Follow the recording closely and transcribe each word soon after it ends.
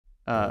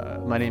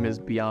My name is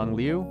Beyang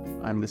Liu.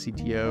 I'm the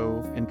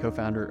CTO and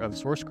co-founder of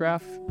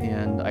SourceGraph,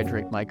 and I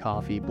drink my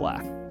coffee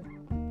black.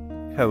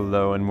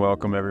 Hello and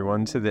welcome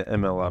everyone to the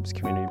MLOps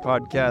Community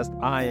Podcast.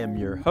 I am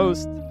your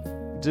host,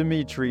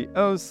 Dimitri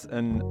Os,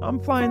 and I'm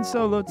flying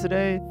solo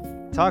today,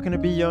 talking to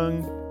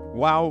Beyang.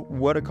 Wow,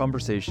 what a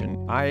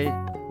conversation. I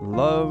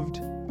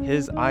loved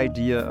his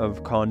idea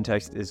of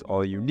context is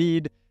all you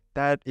need.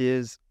 That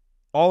is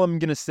all I'm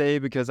going to say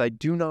because I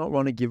do not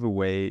want to give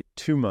away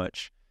too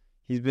much.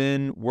 He's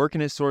been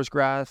working at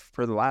SourceGraph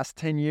for the last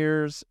 10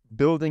 years,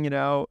 building it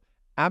out,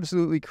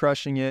 absolutely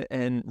crushing it.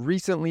 And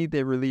recently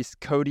they released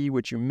Cody,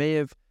 which you may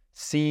have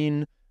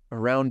seen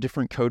around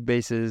different code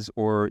bases,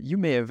 or you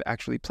may have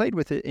actually played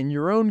with it in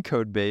your own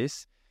code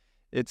base.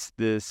 It's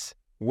this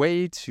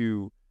way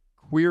to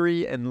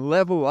query and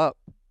level up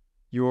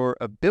your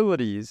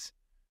abilities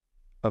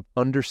of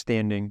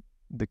understanding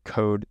the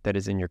code that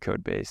is in your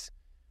code base.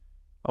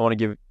 I want to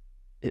give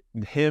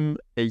him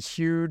a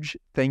huge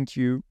thank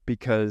you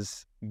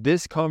because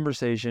this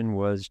conversation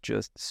was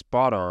just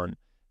spot on.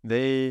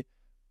 They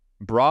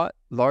brought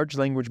large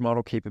language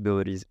model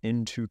capabilities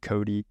into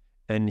Cody,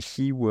 and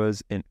he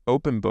was an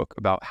open book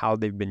about how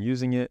they've been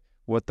using it,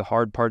 what the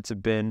hard parts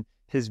have been,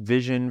 his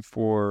vision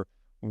for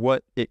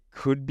what it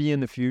could be in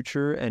the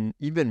future, and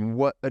even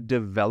what a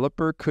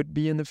developer could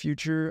be in the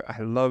future.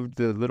 I loved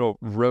the little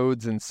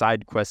roads and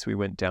side quests we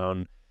went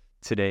down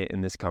today in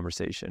this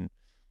conversation.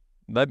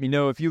 Let me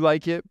know if you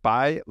like it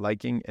by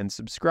liking and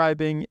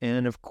subscribing,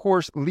 and of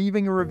course,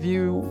 leaving a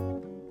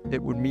review.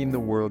 It would mean the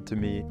world to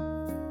me.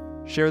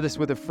 Share this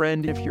with a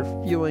friend if you're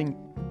feeling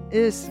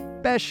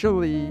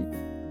especially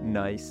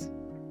nice.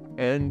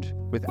 And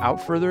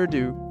without further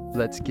ado,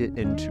 let's get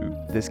into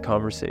this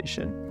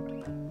conversation.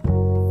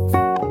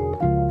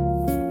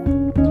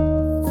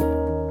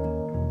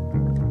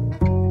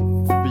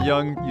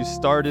 Beyang, you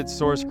started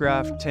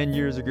SourceGraph 10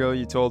 years ago,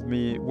 you told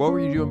me. What were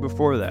you doing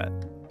before that?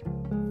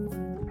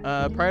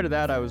 Prior to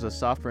that, I was a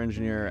software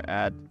engineer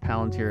at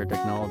Palantir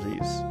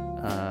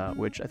Technologies,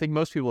 which I think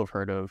most people have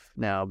heard of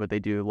now, but they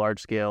do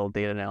large-scale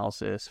data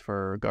analysis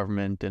for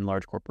government and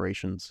large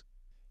corporations.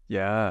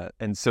 Yeah,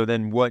 and so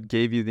then what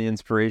gave you the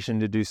inspiration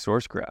to do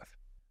SourceGraph?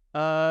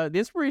 The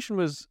inspiration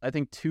was, I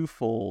think,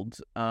 twofold.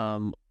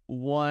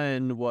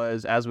 One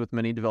was, as with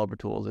many developer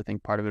tools, I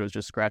think part of it was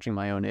just scratching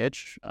my own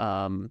itch.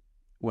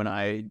 When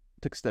I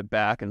took a step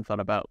back and thought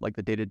about like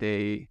the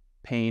day-to-day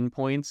pain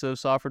points of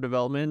software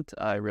development,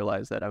 I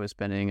realized that I was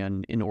spending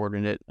an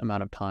inordinate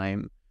amount of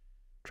time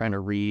trying to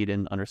read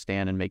and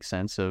understand and make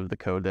sense of the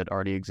code that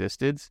already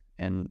existed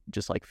and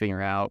just like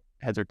figure out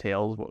heads or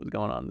tails what was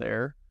going on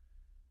there.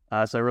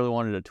 So I really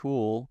wanted a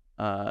tool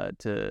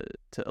to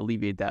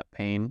alleviate that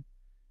pain.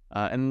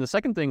 And the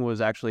second thing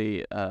was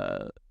actually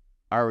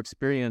our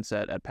experience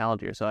at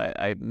Palantir. So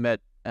I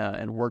met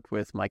and worked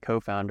with my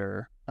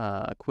co-founder,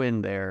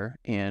 Quinn there,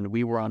 and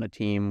we were on a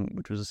team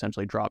which was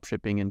essentially drop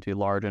shipping into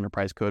large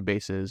enterprise code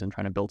bases and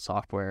trying to build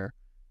software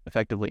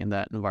effectively in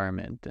that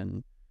environment.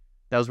 And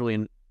that was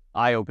really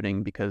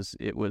eye-opening because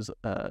it was,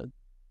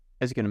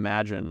 as you can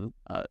imagine,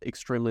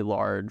 extremely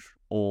large,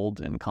 old,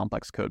 and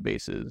complex code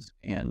bases.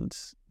 And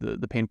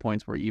the pain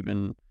points were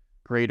even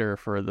greater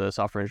for the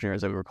software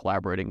engineers that we were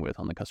collaborating with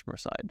on the customer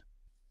side.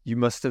 You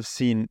must have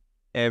seen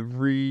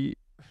every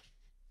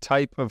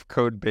type of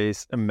code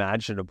base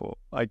imaginable.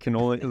 I can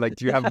only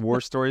do you have war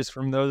stories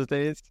from those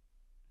days?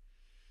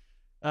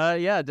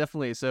 Yeah,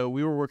 definitely. So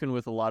we were working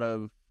with a lot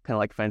of kind of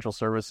like financial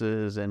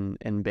services and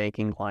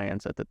banking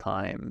clients at the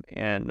time.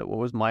 And what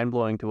was mind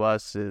blowing to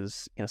us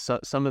is,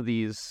 some of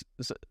these,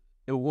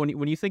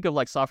 when you think of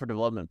like software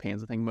development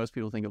pains, I think most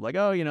people think of like,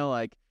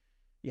 like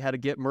you had to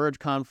get merge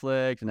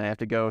conflict and I have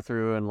to go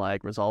through and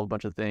like resolve a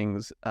bunch of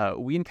things.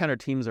 We encountered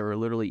teams that were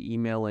literally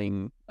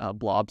emailing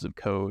blobs of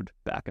code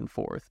back and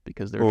forth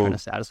because they were trying to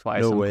satisfy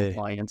some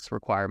compliance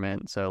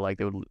requirement. So like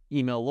they would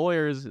email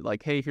lawyers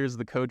like, hey, here's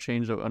the code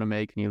change that I want to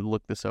make. Can you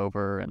look this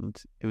over? And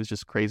it was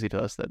just crazy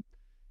to us that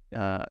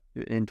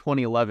in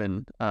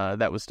 2011,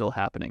 that was still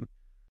happening.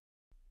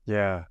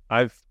 Yeah,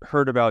 I've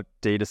heard about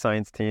data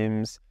science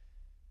teams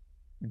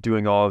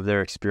doing all of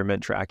their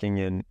experiment tracking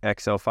in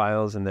Excel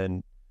files, and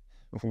then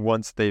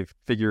once they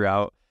figure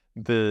out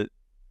the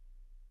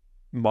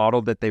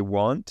model that they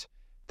want,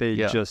 they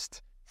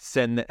just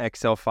send the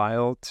Excel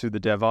file to the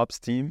DevOps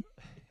team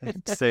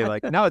and say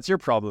like, now it's your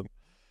problem.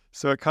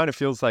 So it kind of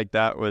feels like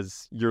that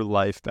was your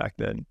life back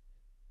then.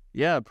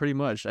 Yeah, pretty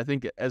much. I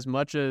think as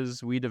much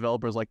as we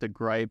developers like to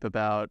gripe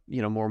about,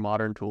 more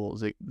modern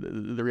tools,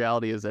 the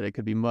reality is that it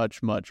could be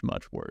much, much,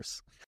 much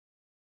worse.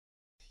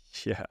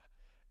 Yeah.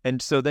 And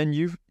so then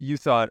you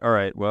thought, all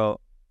right, well,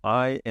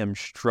 I am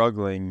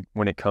struggling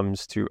when it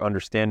comes to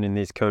understanding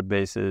these code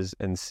bases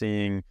and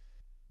seeing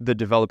the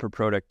developer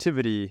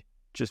productivity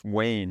just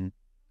wane.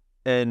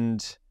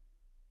 And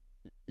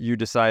you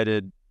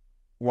decided,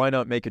 why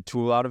not make a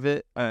tool out of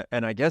it?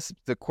 And I guess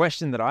the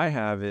question that I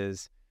have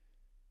is,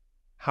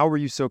 how were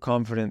you so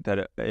confident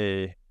that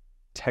a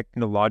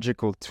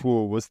technological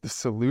tool was the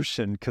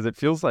solution? Because it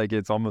feels like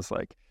it's almost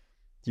like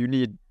you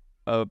need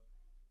a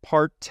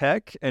part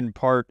tech and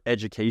part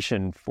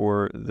education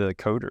for the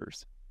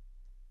coders.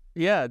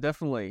 Yeah,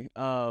 definitely.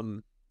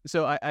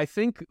 So I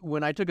think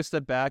when I took a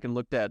step back and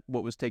looked at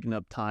what was taking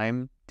up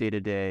time day to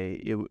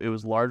day, it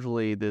was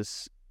largely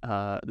this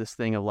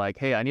thing of like,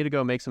 hey, I need to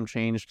go make some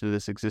change to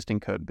this existing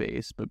code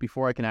base, but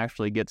before I can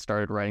actually get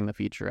started writing the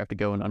feature, I have to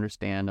go and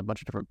understand a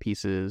bunch of different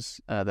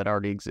pieces that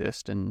already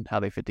exist and how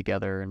they fit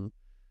together and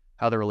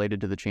how they're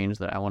related to the change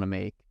that I want to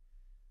make.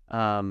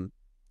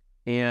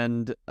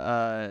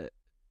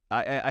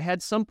 I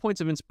had some points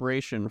of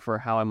inspiration for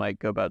how I might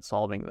go about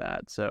solving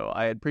that. So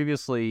I had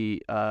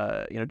previously,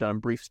 done a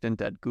brief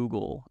stint at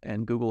Google,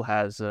 and Google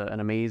has an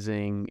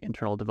amazing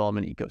internal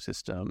development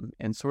ecosystem.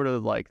 And sort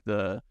of like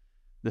the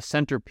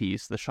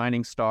centerpiece, the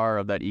shining star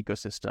of that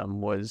ecosystem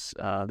was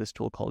this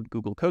tool called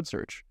Google Code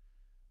Search.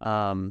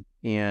 And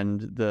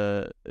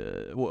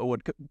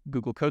what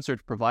Google Code Search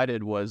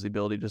provided was the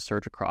ability to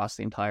search across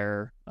the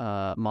entire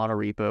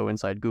monorepo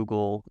inside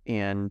Google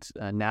and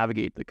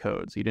navigate the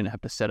code. So you didn't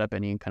have to set up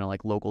any kind of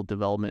like local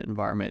development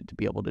environment to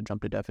be able to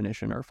jump to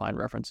definition or find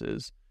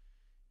references.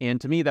 And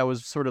to me, that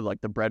was sort of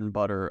like the bread and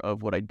butter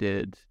of what I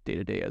did day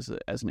to day as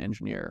an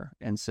engineer.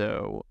 And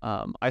so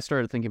I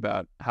started thinking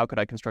about how could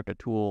I construct a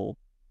tool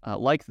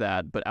like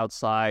that, but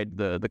outside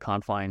the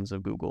confines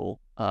of Google.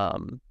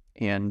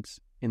 And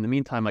in the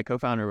meantime, my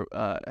co-founder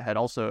had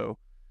also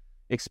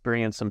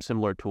experienced some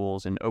similar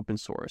tools in open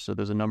source. So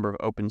there's a number of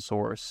open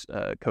source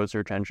code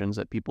search engines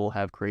that people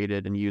have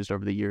created and used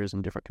over the years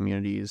in different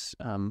communities,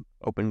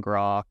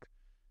 OpenGrok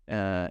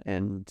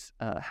and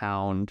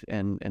Hound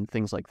and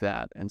things like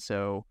that. And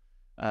so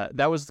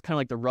that was kind of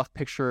like the rough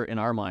picture in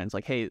our minds,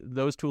 like, hey,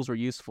 those tools were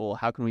useful.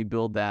 How can we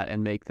build that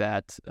and make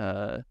that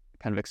kind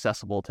of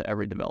accessible to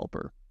every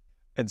developer?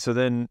 And so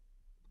then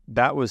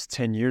that was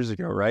 10 years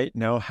ago, right?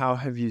 Now, how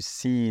have you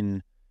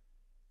seen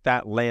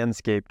that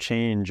landscape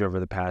change over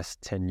the past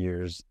 10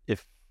 years,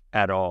 if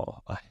at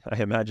all? I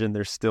imagine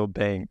there's still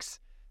banks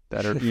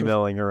that are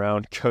emailing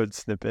around code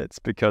snippets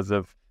because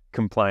of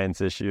compliance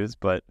issues,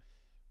 but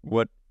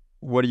what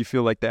do you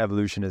feel like the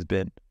evolution has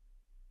been?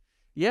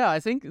 Yeah, I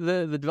think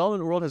the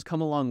development world has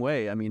come a long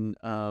way. I mean,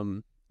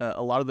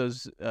 a lot of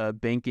those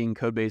banking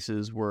code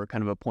bases were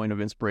kind of a point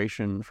of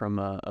inspiration from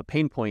a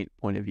pain point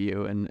of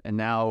view, and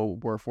now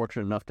we're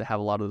fortunate enough to have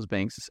a lot of those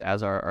banks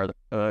as our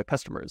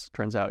customers.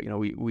 Turns out,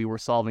 we were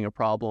solving a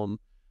problem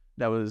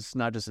that was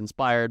not just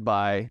inspired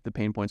by the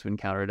pain points we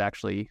encountered. It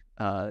actually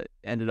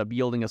ended up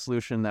yielding a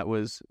solution that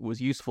was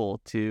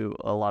useful to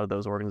a lot of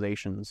those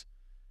organizations.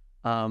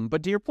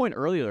 But to your point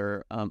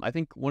earlier, I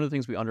think one of the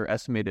things we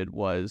underestimated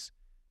was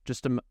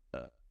just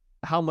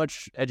how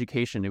much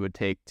education it would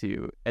take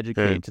to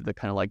educate the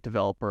kind of like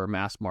developer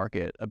mass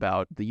market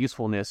about the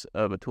usefulness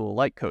of a tool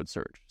like Code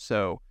Search.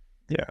 So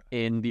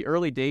in the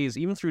early days,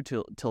 even through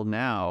till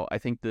now, I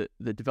think the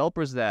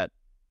developers that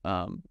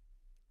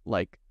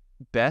like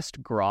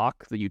best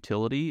grok the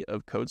utility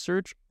of Code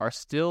Search are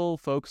still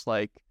folks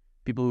like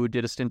people who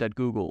did a stint at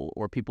Google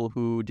or people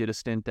who did a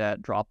stint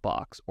at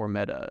Dropbox or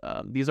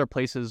Meta. These are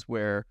places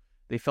where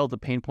they felt the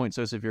pain point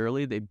so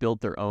severely, they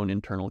built their own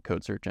internal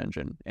code search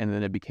engine, and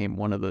then it became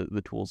one of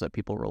the tools that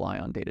people rely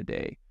on day to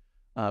day.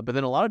 But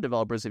then a lot of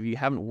developers, if you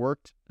haven't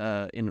worked in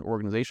an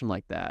organization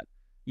like that,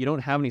 you don't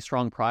have any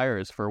strong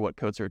priors for what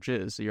code search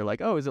is. So you're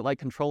like, oh, is it like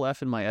Control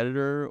F in my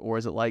editor, or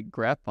is it like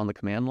grep on the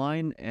command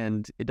line?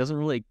 And it doesn't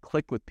really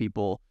click with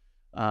people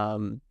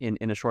in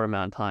a short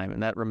amount of time,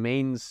 and that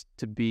remains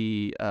to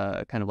be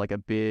kind of like a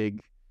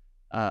big.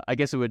 I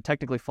guess it would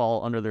technically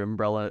fall under the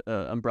umbrella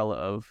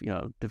of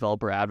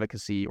developer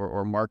advocacy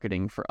or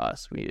marketing for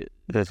us.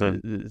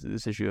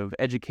 This issue of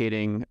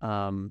educating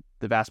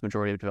the vast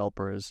majority of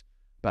developers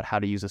about how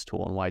to use this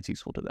tool and why it's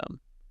useful to them.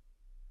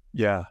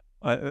 Yeah,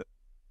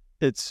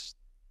 it's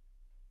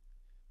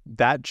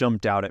that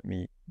jumped out at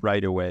me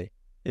right away.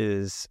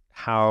 Is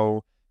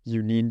how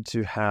you need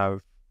to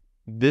have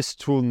this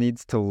tool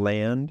needs to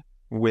land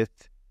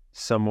with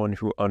someone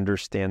who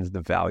understands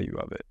the value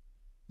of it.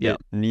 Yeah. It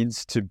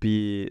needs to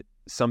be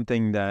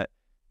something that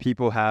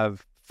people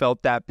have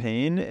felt that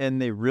pain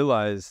and they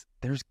realize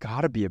there's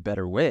got to be a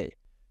better way,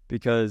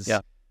 because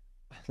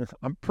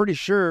I'm pretty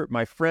sure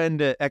my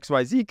friend at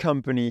XYZ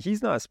company,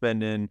 he's not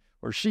spending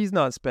or she's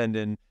not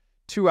spending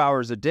 2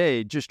 hours a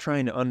day just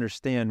trying to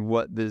understand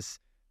what this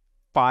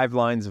 5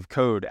 lines of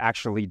code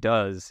actually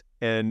does,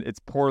 and it's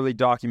poorly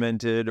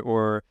documented,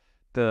 or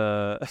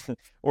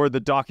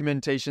the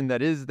documentation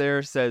that is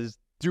there says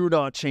do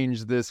not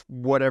change this,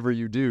 whatever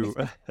you do.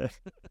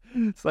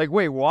 It's like,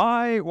 wait,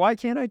 why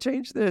can't I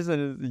change this?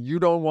 And you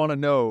don't want to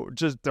know,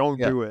 just don't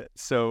do it.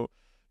 So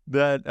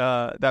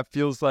that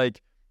feels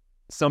like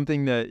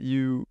something that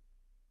you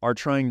are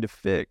trying to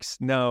fix.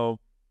 Now,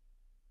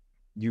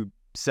 you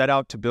set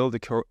out to build a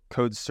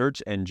code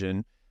search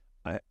engine.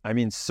 I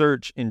mean,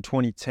 search in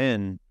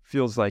 2010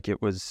 feels like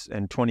it was,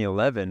 in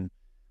 2011,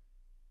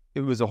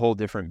 it was a whole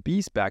different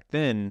beast back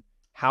then.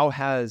 How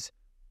has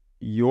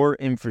your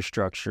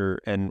infrastructure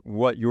and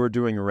what you're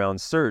doing around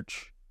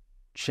search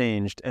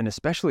changed, and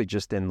especially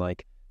just in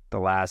like the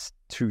last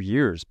 2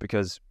 years?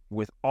 Because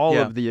with all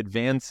Yeah. of the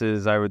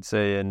advances, I would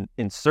say,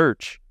 in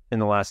search in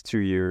the last 2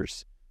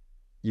 years,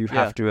 you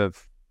have to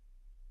have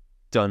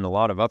done a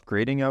lot of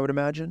upgrading, I would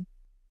imagine.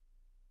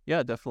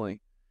 Yeah,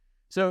 definitely.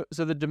 So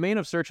the domain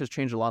of search has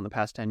changed a lot in the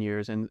past 10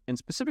 years, and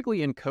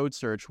specifically in code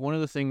search, one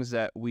of the things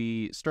that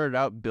we started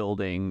out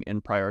building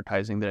and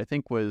prioritizing that I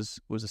think was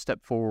a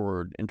step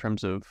forward in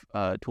terms of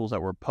tools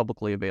that were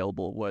publicly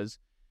available was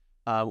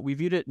we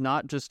viewed it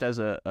not just as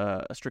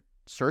a strict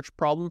search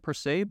problem per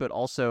se, but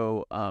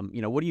also,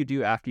 what do you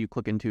do after you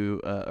click into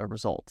a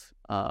result?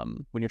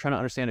 When you're trying to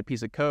understand a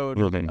piece of code,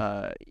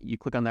 you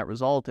click on that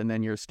result, and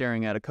then you're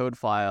staring at a code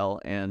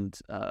file, and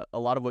a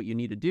lot of what you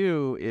need to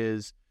do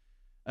is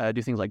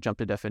do things like jump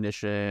to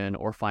definition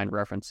or find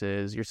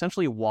references. You're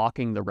essentially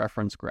walking the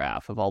reference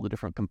graph of all the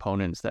different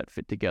components that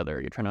fit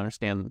together. You're trying to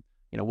understand,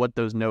 what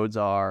those nodes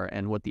are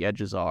and what the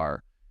edges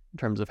are in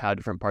terms of how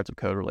different parts of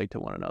code relate to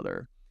one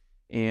another.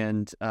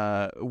 And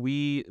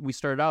we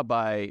started out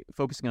by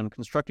focusing on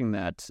constructing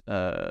that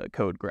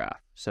code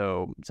graph.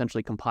 So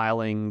essentially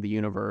compiling the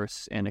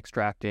universe and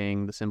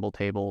extracting the symbol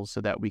tables so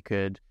that we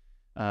could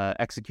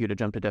execute a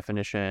jump to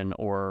definition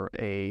or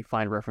a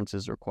find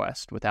references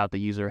request without the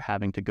user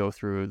having to go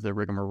through the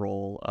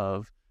rigmarole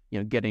of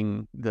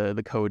getting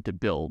the code to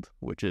build,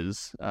 which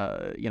is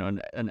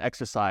an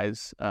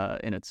exercise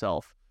in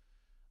itself.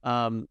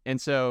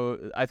 And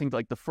so I think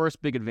like the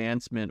first big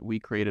advancement we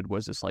created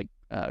was this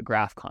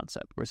graph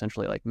concept. We're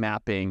essentially like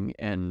mapping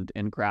and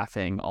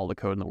graphing all the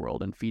code in the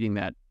world and feeding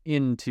that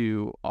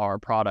into our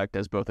product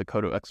as both a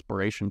code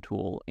exploration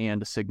tool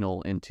and a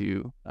signal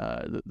into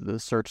the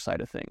search side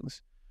of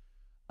things.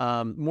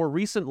 More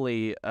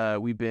recently,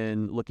 we've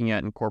been looking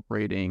at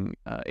incorporating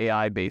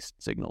AI-based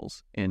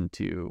signals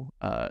into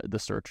the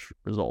search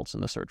results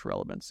and the search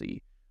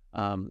relevancy.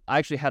 I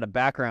actually had a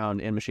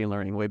background in machine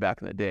learning way back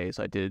in the day,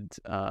 so I did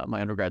my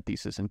undergrad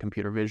thesis in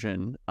computer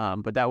vision,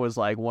 but that was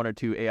like 1 or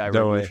 2 AI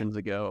revolutions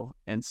ago.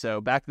 And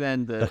so back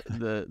then,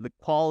 the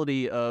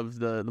quality of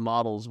the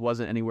models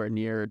wasn't anywhere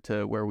near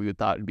to where we would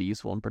thought it'd be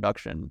useful in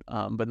production.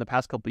 But in the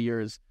past couple of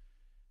years,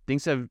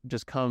 things have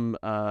just come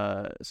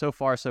so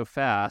far so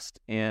fast,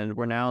 and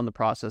we're now in the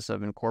process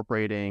of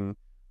incorporating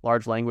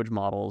large language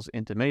models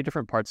into many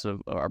different parts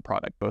of our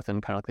product, both in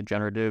kind of like the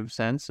generative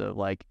sense of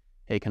like,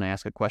 hey, can I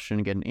ask a question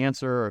and get an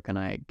answer, or can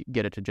I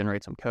get it to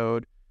generate some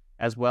code,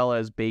 as well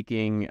as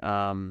baking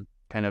kind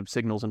of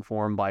signals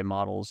informed by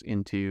models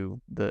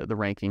into the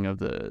ranking of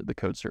the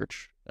code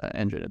search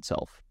engine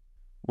itself.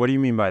 What do you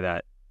mean by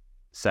that?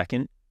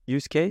 Second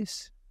use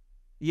case?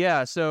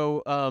 Yeah,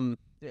 so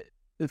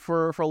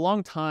for a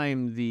long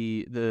time,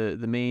 the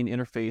main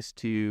interface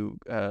to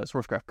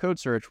source graph code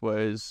search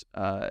was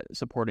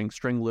supporting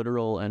string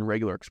literal and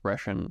regular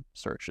expression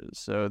searches.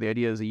 So the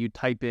idea is that you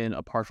type in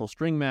a partial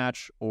string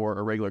match or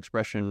a regular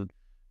expression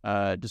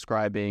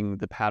describing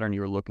the pattern you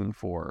were looking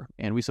for.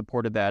 And we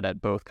supported that at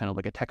both kind of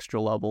like a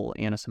textual level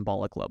and a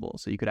symbolic level.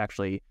 So you could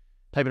actually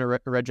type in a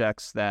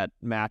regex that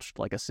matched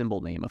like a symbol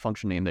name, a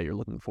function name that you're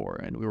looking for.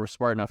 And we were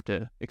smart enough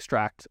to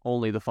extract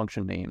only the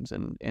function names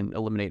and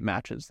eliminate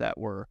matches that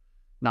were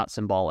not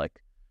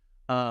symbolic.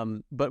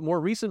 But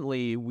more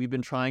recently, we've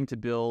been trying to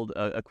build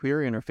a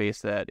query interface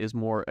that is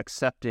more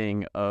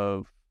accepting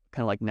of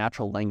kind of like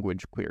natural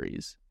language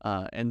queries.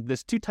 And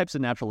there's 2 types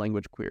of natural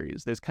language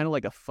queries. There's kind of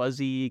like a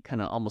fuzzy,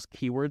 kind of almost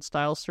keyword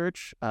style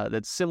search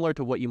that's similar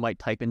to what you might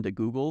type into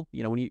Google.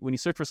 When you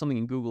search for something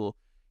in Google,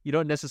 you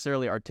don't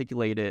necessarily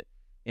articulate it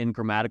in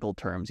grammatical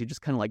terms. You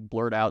just kind of like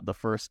blurt out the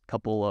first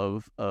couple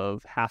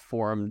of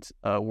half-formed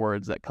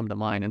words that come to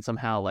mind, and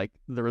somehow like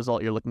the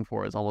result you're looking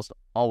for is almost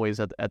always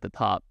at the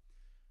top.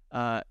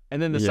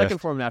 And then the second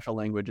form of natural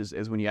language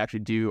is when you actually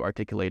do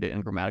articulate it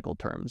in grammatical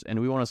terms, and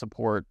we want to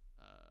support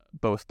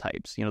both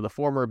types. The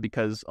former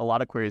because a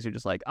lot of queries are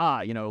just like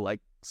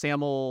like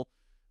SAML,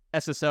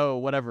 SSO,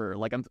 whatever.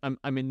 Like I'm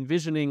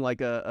envisioning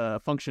like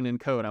a function in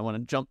code. I want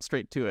to jump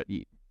straight to it.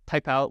 You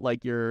type out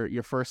like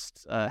your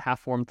first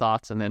half-formed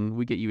thoughts, and then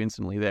we get you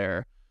instantly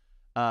there.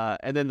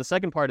 And then the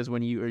second part is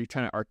when you're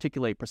trying to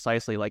articulate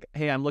precisely like,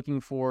 hey, I'm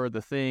looking for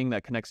the thing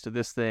that connects to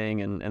this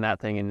thing and that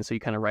thing. And so you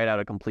kind of write out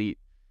a complete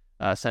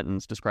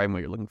sentence describing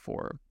what you're looking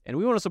for. And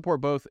we want to support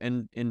both.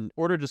 And in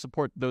order to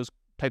support those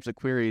types of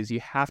queries, you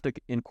have to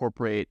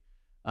incorporate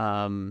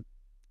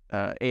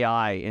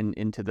AI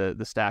into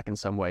the stack in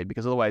some way,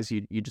 because otherwise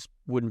you just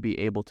wouldn't be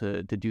able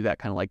to do that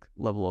kind of like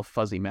level of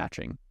fuzzy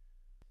matching.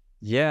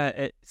 Yeah,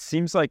 it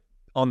seems like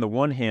on the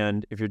one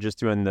hand, if you're just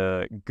doing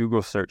the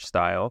Google search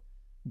style,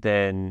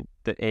 then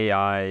the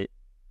AI,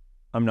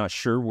 I'm not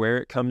sure where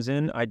it comes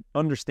in. I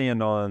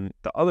understand on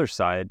the other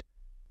side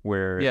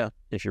where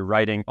if you're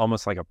writing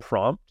almost like a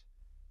prompt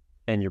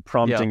and you're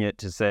prompting it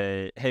to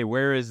say, hey,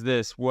 where is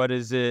this? What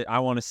is it? I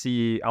want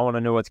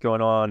to know what's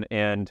going on.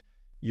 And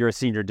you're a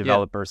senior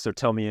developer, so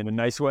tell me in a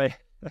nice way.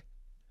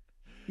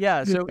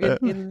 Yeah, so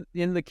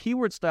in the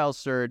keyword style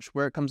search,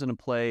 where it comes into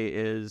play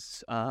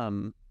is,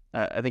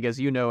 I think as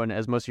you know, and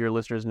as most of your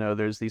listeners know,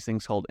 there's these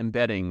things called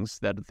embeddings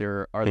that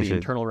there are the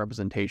internal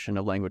representation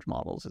of language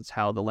models. It's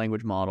how the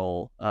language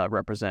model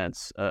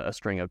represents a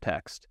string of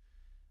text.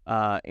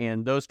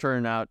 And those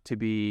turn out to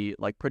be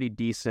like pretty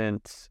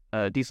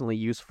decently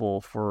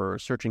useful for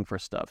searching for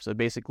stuff. So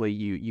basically,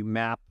 you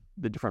map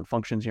the different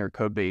functions in your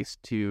code base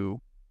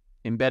to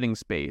embedding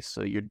space.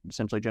 So you're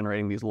essentially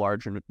generating these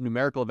large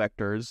numerical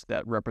vectors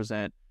that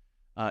represent,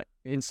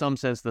 in some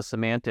sense, the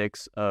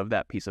semantics of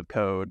that piece of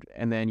code.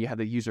 And then you have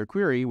the user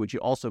query, which you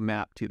also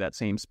map to that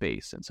same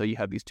space. And so you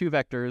have these two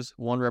vectors,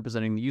 one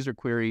representing the user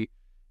query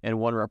and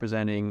one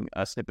representing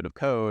a snippet of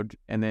code.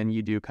 And then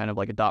you do kind of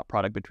like a dot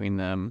product between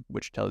them,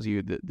 which tells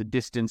you the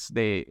distance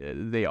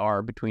they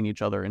are between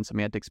each other in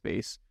semantic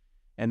space.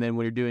 And then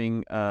when you're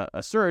doing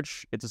a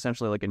search, it's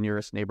essentially like a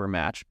nearest neighbor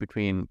match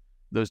between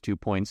those 2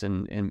 points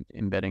in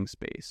embedding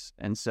space.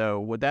 And so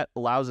what that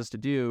allows us to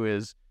do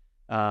is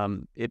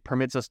it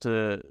permits us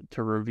to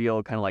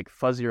reveal kind of like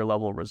fuzzier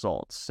level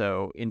results.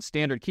 So in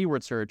standard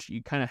keyword search,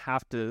 you kind of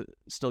have to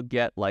still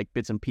get like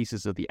bits and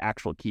pieces of the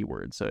actual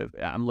keyword. So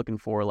if I'm looking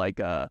for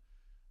like I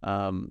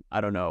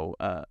don't know,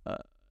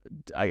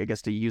 I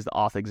guess to use the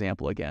auth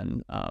example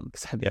again,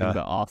 because I've been thinking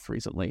about auth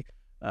recently.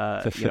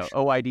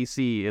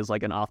 OIDC is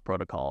like an auth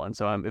protocol, and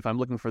so if I'm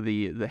looking for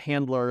the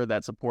handler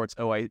that supports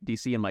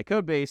OIDC in my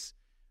code base,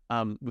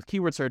 with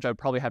keyword search, I'd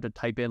probably have to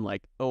type in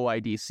like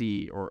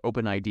OIDC or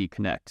OpenID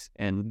connect,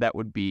 and that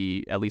would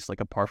be at least like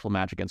a partial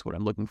match against what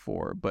I'm looking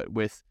for. But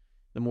with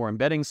the more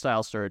embedding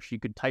style search, you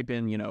could type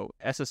in,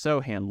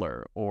 SSO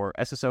handler or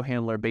SSO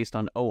handler based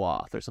on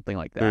OAuth or something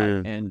like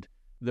that. And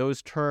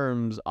those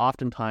terms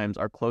oftentimes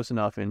are close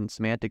enough in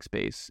semantic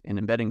space, in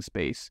embedding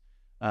space,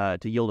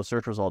 to yield a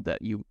search result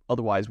that you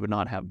otherwise would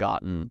not have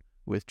gotten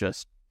with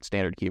just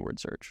standard keyword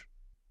search.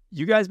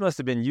 You guys must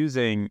have been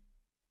using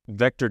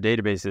vector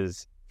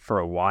databases for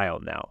a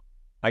while now.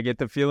 I get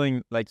the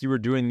feeling like you were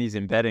doing these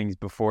embeddings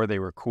before they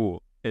were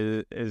cool.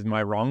 Is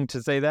I wrong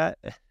to say that?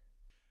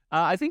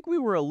 I think we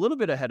were a little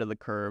bit ahead of the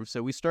curve.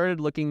 So we started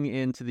looking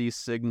into these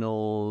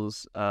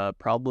signals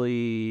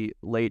probably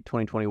late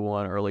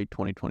 2021, early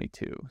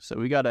 2022. So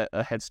we got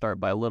a head start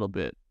by a little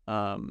bit.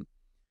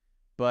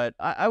 But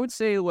I would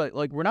say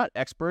like we're not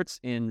experts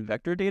in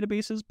vector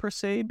databases per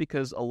se,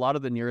 because a lot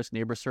of the nearest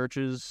neighbor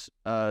searches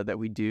that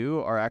we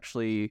do are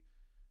actually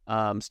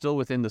still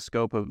within the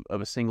scope of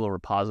a single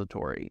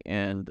repository.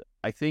 And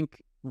I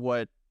think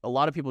what a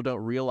lot of people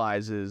don't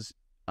realize is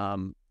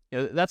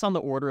that's on the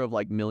order of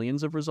like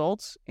millions of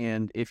results.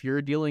 And if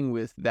you're dealing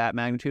with that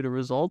magnitude of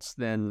results,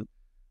 then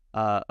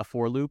a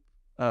for loop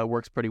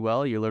works pretty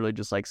well. You literally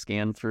just like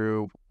scan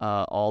through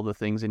all the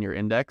things in your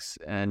index,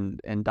 and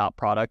dot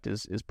product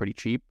is pretty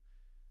cheap.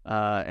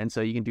 And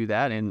so you can do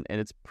that, and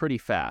it's pretty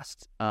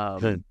fast.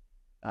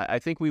 I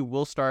think we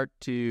will start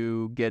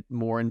to get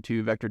more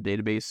into vector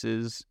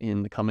databases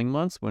in the coming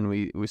months when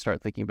we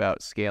start thinking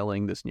about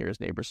scaling this nearest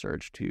neighbor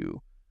search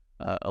to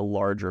a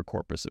larger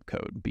corpus of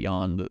code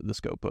beyond the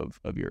scope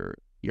of your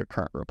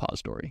current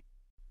repository.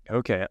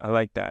 Okay, I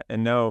like that.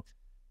 And now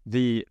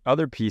the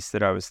other piece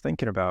that I was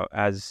thinking about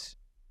as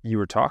you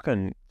were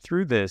talking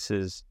through this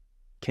is,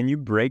 can you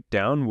break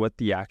down what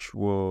the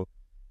actual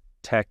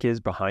tech is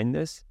behind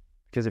this?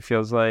 Because it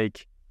feels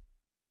like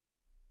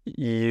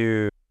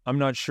I'm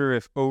not sure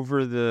if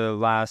over the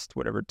last,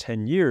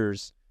 10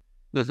 years,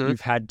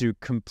 you've had to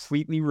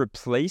completely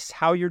replace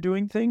how you're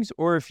doing things,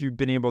 or if you've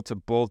been able to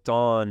bolt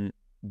on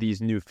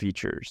these new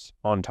features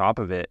on top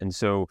of it. And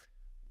so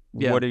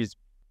what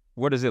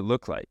does it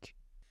look like?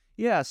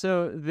 Yeah,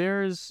 so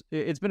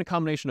it's been a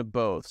combination of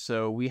both.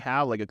 So we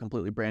have like a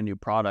completely brand new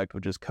product,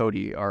 which is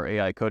Cody, our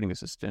AI coding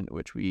assistant,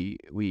 which we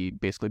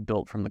basically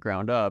built from the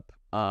ground up.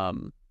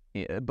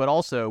 But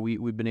also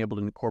we've been able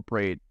to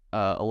incorporate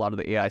a lot of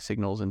the AI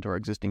signals into our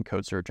existing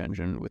code search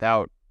engine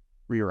without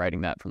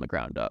rewriting that from the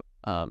ground up.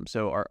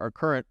 So our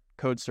current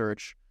code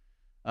search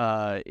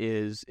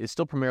is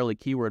still primarily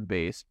keyword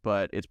based,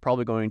 but it's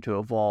probably going to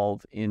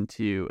evolve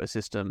into a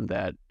system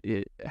that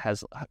it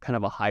has kind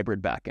of a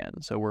hybrid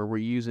backend. So where we're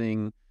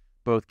using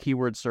both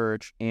keyword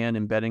search and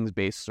embeddings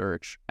based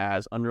search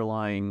as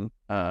underlying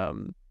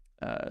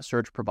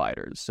search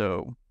providers.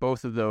 So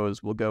both of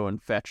those will go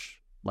and fetch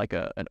like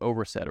an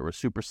overset or a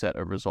superset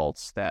of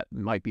results that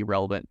might be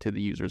relevant to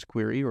the user's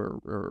query or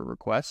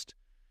request.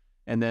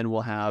 And then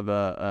we'll have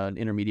an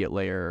intermediate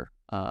layer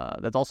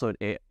that's also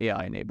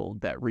AI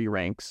enabled that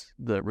re-ranks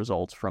the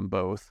results from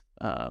both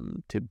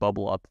to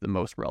bubble up the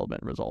most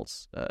relevant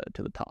results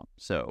to the top.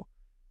 So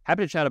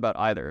happy to chat about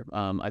either.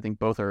 I think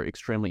both are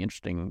extremely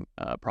interesting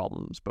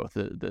problems, both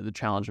the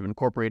challenge of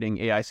incorporating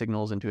AI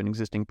signals into an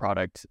existing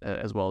product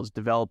as well as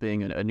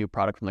developing a new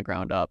product from the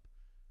ground up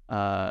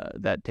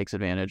that takes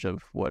advantage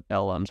of what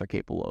LLMs are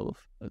capable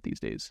of these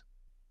days.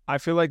 I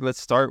feel like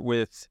let's start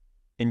with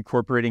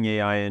incorporating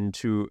AI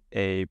into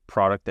a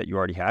product that you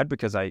already had,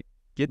 because I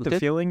get the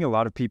feeling a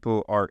lot of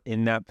people are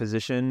in that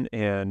position,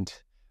 and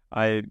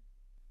I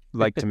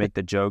like to make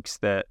the jokes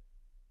that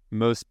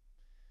most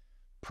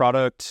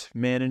product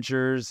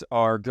managers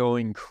are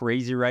going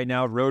crazy right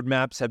now.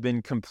 Roadmaps have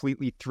been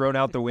completely thrown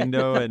out the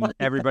window, and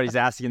everybody's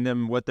asking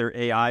them what their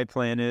AI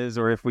plan is,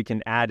 or if we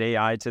can add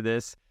AI to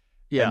this.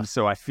 Yeah. And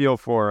so I feel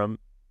for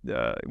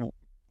them.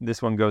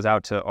 This one goes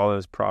out to all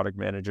those product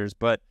managers.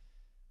 But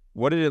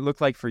what did it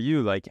look like for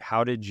you? Like,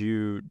 how did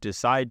you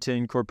decide to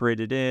incorporate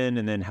it in,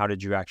 and then how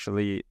did you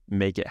actually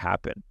make it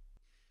happen?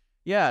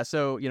 Yeah,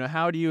 so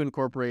how do you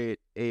incorporate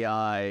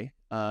AI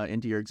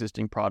into your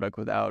existing product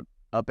without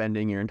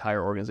upending your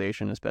entire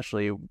organization,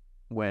 especially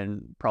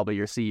when probably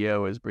your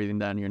CEO is breathing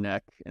down your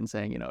neck and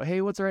saying,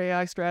 hey, what's our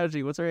AI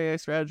strategy? What's our AI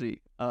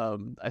strategy?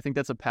 I think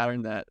that's a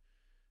pattern that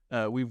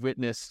we've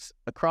witnessed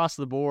across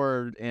the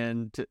board,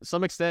 and to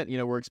some extent,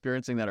 we're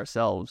experiencing that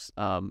ourselves.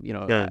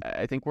 Yeah.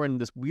 I think we're in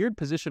this weird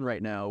position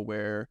right now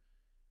where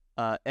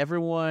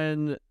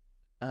everyone,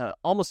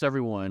 almost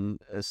everyone,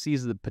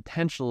 sees the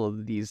potential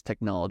of these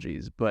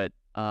technologies, but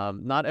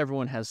not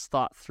everyone has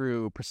thought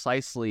through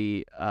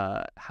precisely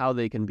how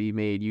they can be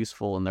made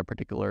useful in their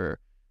particular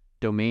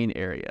domain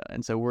area.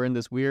 And so we're in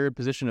this weird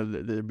position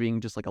of there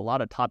being just like a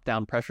lot of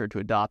top-down pressure to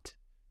adopt,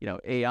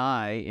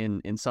 AI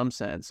in some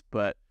sense,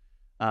 but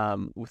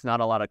with not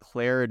a lot of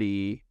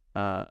clarity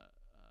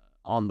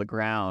on the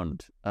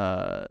ground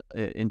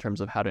in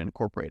terms of how to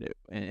incorporate it.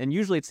 And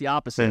usually it's the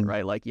opposite,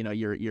 right? Like,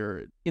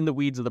 you're in the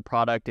weeds of the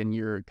product and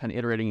you're kind of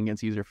iterating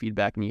against user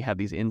feedback, and you have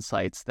these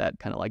insights that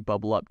kind of like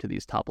bubble up to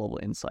these top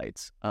level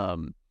insights.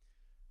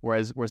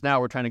 Whereas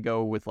now we're trying to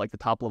go with like the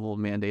top level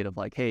mandate of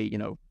like, hey,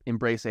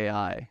 embrace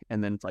AI.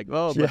 And then it's like,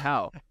 oh, but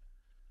how?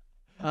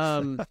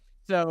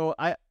 So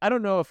I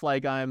don't know if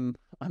like I'm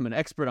an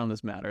expert on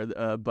this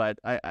matter, but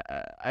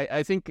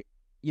I think,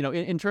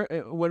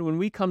 when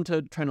we come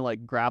to trying to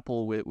like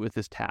grapple with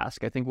this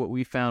task, I think what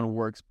we found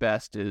works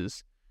best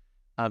is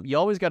you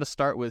always got to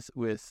start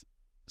with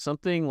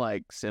something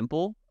like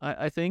simple,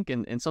 I think,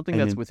 and something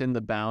that's within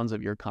the bounds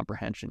of your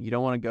comprehension. You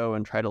don't want to go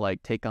and try to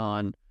like take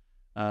on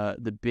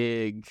the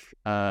big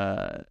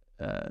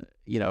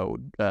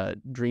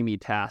dreamy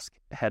task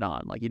head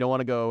on. Like, you don't want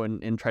to go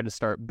and try to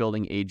start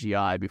building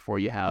AGI before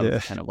you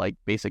have kind of like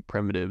basic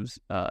primitives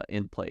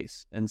in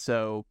place. And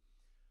so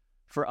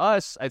for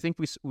us, I think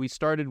we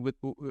started with,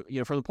 from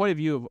the point of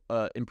view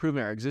of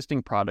improving our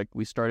existing product,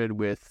 we started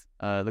with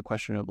the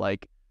question of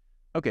like,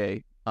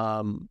 okay,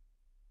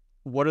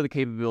 what are the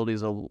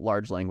capabilities of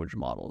large language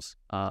models?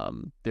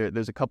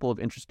 There's a couple of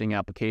interesting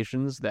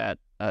applications that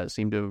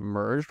seem to have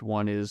emerged.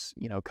 One is,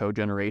 code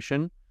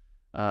generation.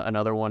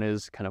 Another one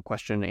is kind of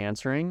question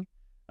answering.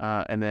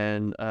 And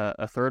then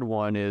a third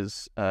one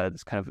is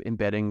this kind of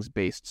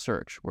embeddings-based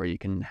search, where you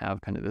can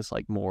have kind of this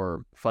like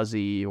more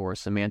fuzzy or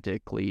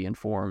semantically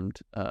informed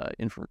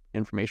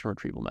information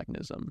retrieval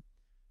mechanism.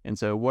 And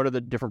so what are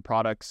the different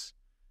products,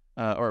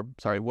 what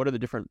are the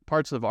different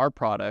parts of our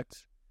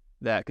product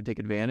that could take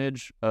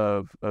advantage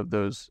of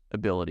those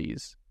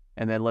abilities?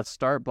 And then let's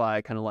start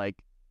by kind of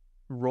like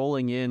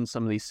rolling in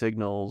some of these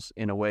signals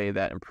in a way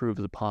that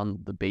improves upon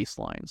the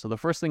baseline. So the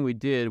first thing we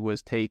did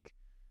was take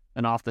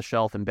an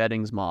off-the-shelf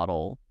embeddings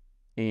model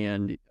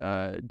and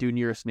do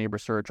nearest neighbor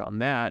search on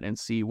that and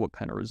see what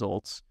kind of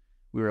results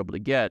we were able to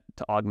get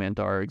to augment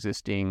our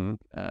existing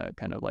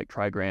kind of like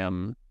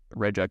trigram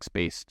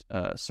regex-based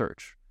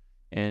search.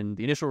 And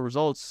the initial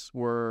results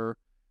were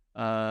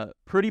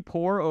pretty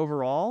poor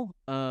overall,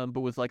 but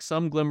with like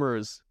some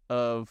glimmers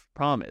of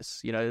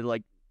promise.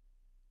 Like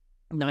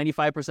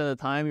 95% of the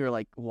time, you're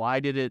like, why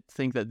did it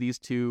think that these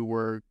two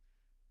were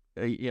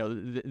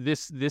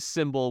this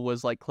symbol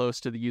was like close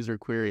to the user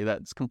query?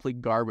 That's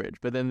complete garbage.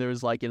 But then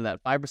there's like in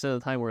that 5% of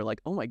the time where like,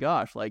 oh my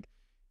gosh, like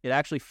it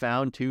actually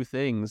found two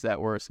things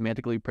that were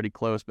semantically pretty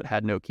close but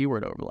had no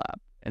keyword overlap.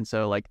 And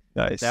so like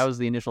that was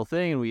the initial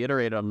thing, and we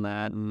iterated on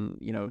that, and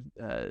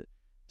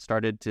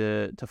started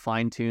to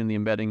fine tune the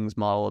embeddings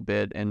model a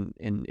bit and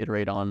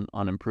iterate on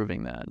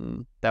improving that.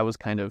 And that was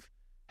kind of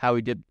how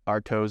we dipped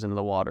our toes into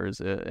the waters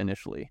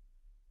initially.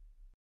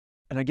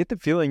 And I get the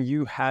feeling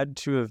you had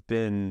to have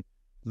been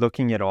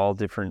looking at all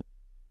different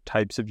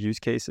types of use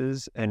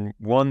cases. And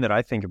one that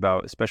I think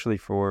about, especially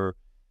for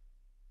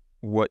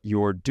what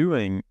you're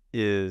doing,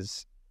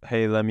 is,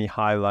 hey, let me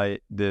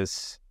highlight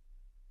this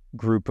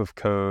group of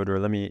code, or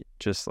let me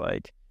just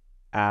like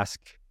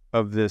ask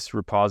of this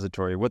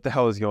repository, what the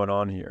hell is going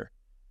on here?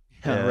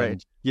 Yeah,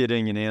 right.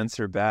 Getting an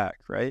answer back,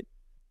 right?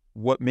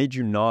 What made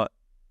you not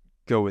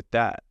go with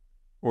that?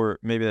 Or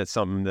maybe that's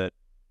something that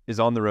is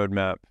on the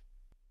roadmap.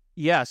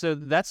 Yeah, so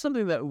that's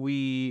something that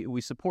we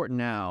support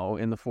now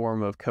in the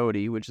form of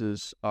Cody, which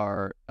is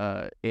our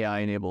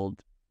AI-enabled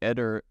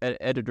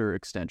editor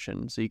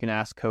extension. So you can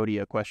ask Cody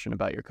a question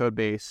about your code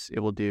base.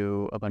 It will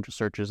do a bunch of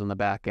searches on the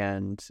back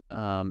end,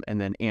 and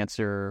then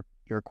answer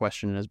your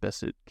question as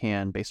best it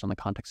can based on the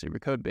context of your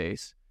code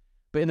base.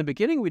 But in the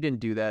beginning, we didn't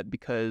do that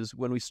because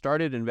when we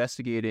started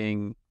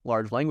investigating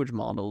large language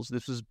models,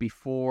 this was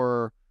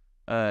before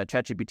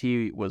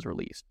ChatGPT was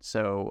released.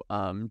 So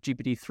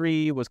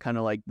GPT-3 was kind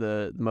of like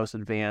the most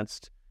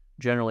advanced,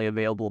 generally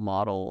available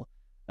model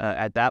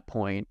at that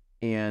point.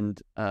 And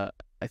I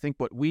think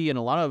what we and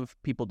a lot of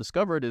people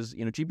discovered is,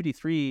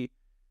 GPT-3,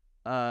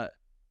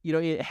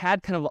 it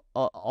had kind of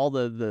all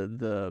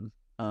the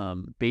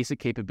basic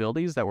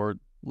capabilities that were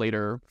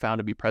later found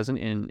to be present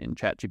in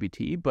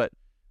ChatGPT, but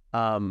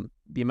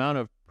the amount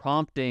of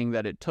prompting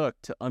that it took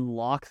to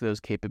unlock those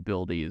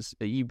capabilities,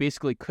 you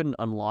basically couldn't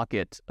unlock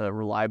it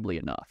reliably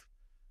enough.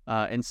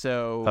 And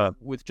so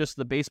with just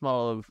the base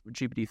model of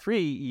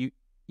GPT-3,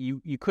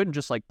 you couldn't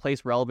just like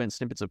place relevant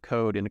snippets of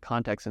code into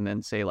context and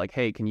then say like,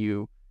 hey, can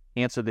you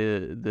answer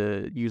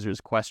the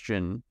user's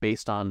question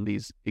based on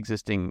these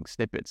existing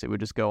snippets? It would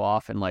just go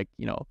off and like,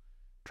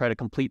 try to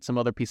complete some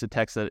other piece of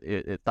text that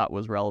it thought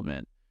was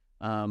relevant.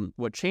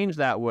 What changed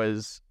that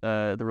was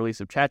the release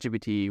of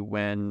ChatGPT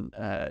when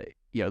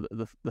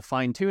the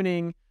fine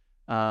tuning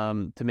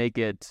to make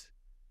it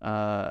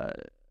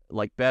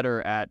like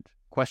better at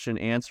question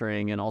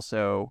answering, and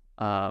also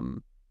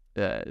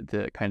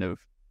the kind of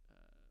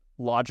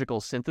logical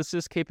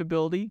synthesis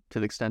capability to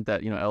the extent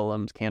that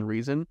LLMs can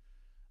reason.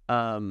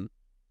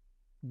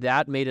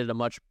 That made it a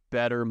much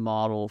better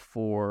model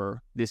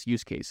for this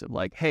use case of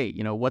like, hey,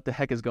 what the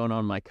heck is going on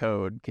in my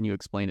code? Can you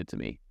explain it to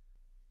me?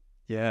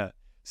 Yeah.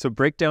 So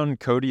break down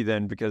Cody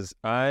then, because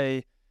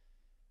I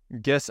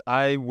guess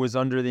I was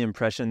under the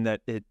impression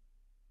that it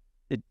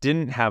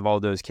didn't have all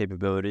those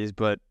capabilities,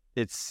 but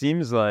it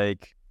seems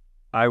like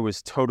I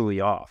was totally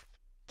off.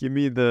 Give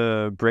me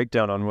the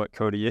breakdown on what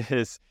Cody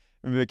is,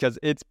 because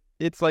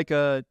it's like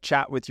a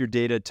chat with your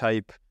data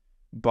type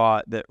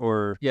bot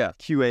or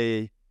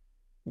QA,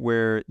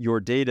 where your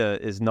data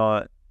is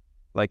not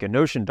like a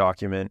Notion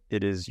document,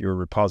 it is your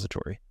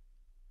repository.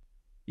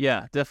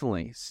 Yeah,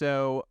 definitely.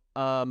 So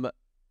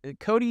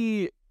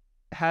Cody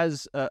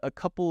has a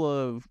couple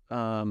of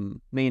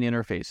main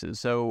interfaces.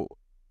 So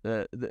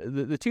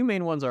the two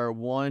main ones are,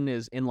 one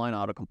is inline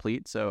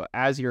autocomplete. So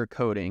as you're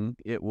coding,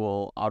 it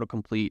will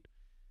autocomplete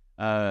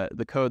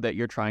the code that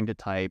you're trying to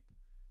type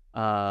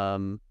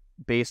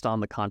based on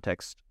the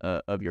context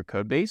of your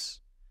code base.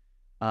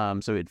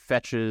 So it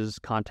fetches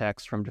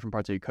context from different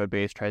parts of your code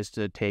base, tries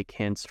to take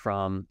hints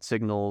from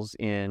signals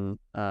in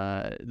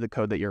the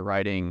code that you're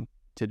writing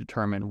to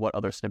determine what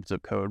other snippets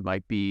of code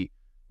might be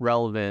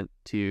relevant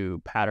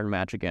to pattern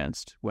match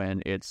against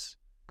when it's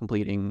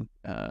completing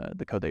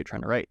the code that you're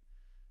trying to write.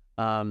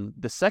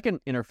 The second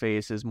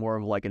interface is more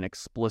of like an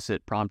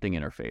explicit prompting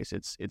interface.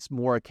 It's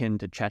more akin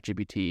to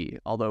ChatGPT,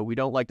 although we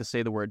don't like to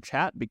say the word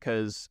chat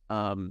because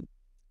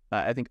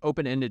I think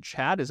open-ended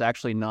chat is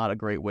actually not a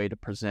great way to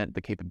present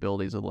the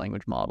capabilities of the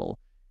language model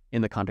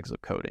in the context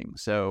of coding.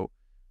 So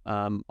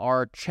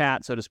our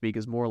chat, so to speak,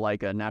 is more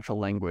like a natural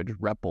language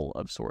REPL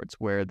of sorts,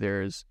 where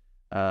there's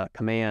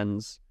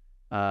commands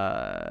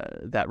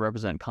that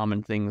represent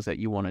common things that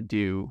you want to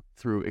do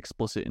through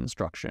explicit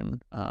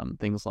instruction.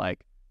 Things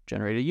like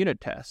generate a unit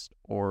test,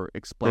 or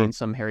explain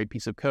some hairy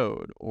piece of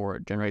code, or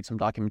generate some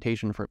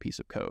documentation for a piece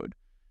of code.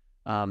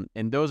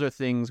 And those are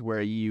things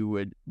where you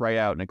would write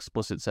out an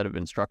explicit set of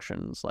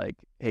instructions like,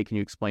 hey, can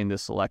you explain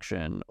this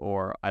selection?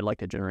 Or I'd like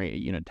to generate a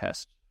unit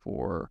test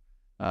for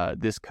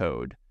this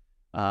code.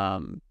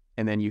 And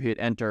then you hit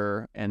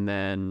enter, and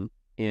then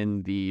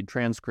in the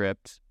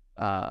transcript,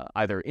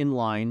 either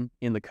inline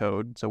in the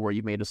code, so where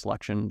you made a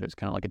selection, there's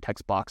kind of like a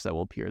text box that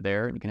will appear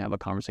there, and you can have a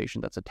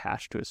conversation that's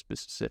attached to a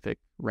specific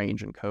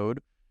range in code,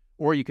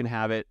 or you can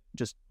have it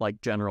just like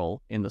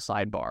general in the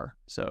sidebar.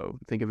 So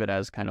think of it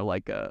as kind of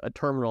like a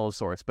terminal of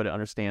sorts, but it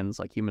understands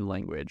like human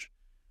language.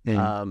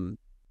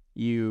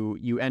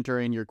 You enter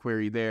in your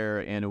query there,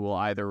 and it will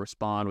either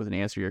respond with an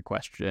answer to your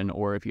question,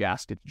 or if you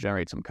ask it to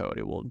generate some code,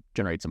 it will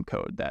generate some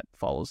code that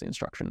follows the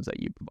instructions that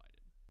you provided.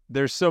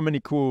 There's so many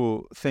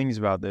cool things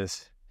about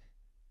this.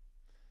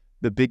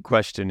 The big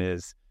question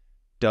is,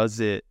 does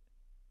it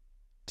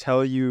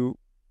tell you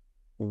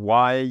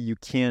why you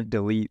can't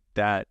delete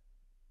that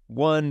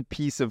one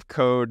piece of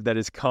code that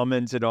is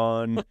commented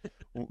on?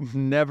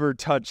 Never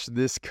touch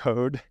this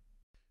code.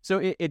 So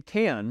it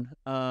can.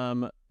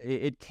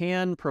 It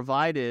can,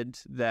 provided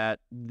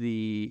that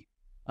the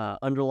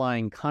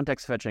underlying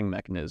context fetching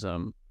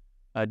mechanism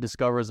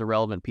discovers the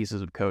relevant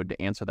pieces of code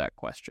to answer that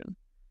question.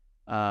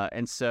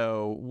 And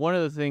so one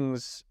of the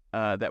things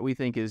that we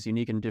think is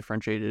unique and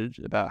differentiated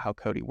about how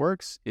Cody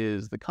works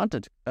is the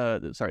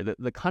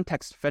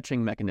context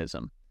fetching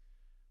mechanism.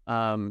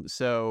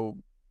 So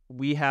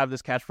we have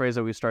this catchphrase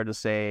that we started to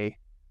say,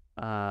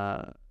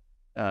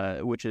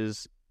 which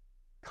is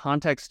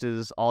context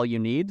is all you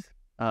need.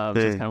 So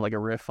it's kind of like a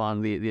riff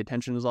on the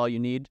attention is all you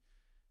need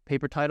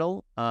paper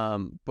title.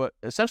 But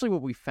essentially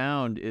what we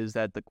found is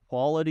that the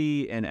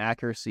quality and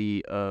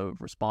accuracy of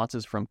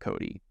responses from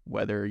Cody,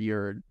 whether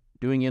you're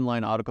doing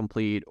inline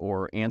autocomplete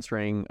or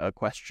answering a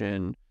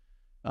question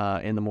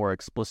in the more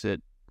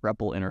explicit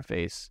REPL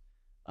interface,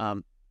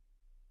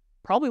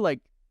 probably like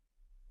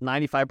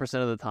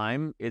 95% of the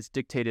time, it's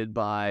dictated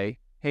by,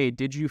 hey,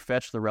 did you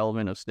fetch the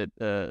relevant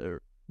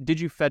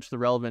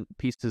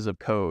pieces of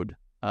code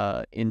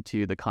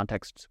into the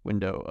context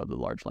window of the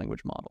large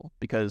language model?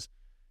 Because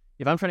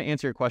if I'm trying to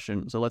answer your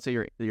question, so let's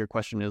say your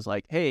question is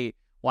like, hey,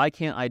 why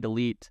can't I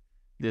delete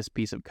this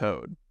piece of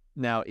code?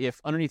 Now, if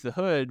underneath the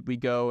hood we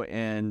go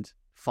and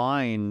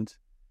find,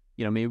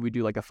 maybe we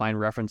do like a find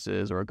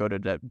references or go to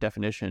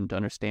definition to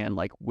understand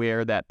like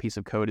where that piece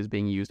of code is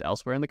being used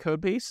elsewhere in the code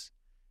base,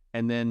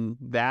 and then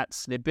that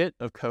snippet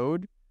of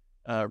code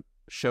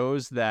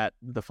shows that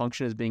the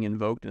function is being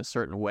invoked in a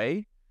certain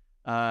way,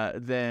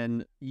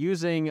 then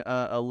using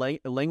a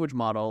language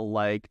model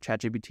like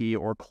ChatGPT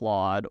or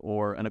Claude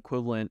or an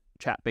equivalent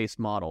chat-based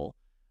model,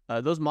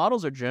 those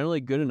models are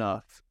generally good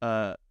enough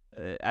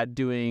at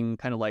doing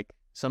kind of like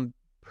some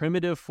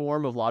primitive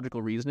form of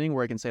logical reasoning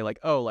where I can say like,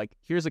 oh, like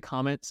here's a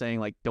comment saying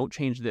like, don't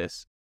change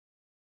this.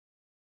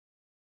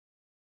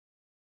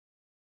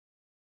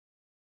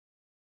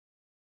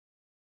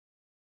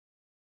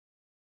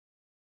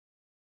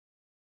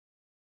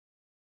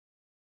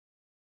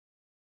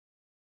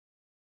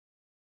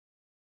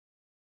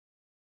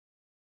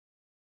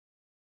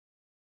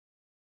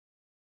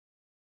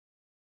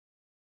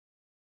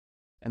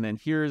 And then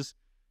here's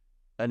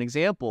an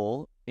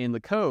example in the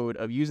code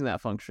of using that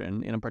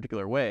function in a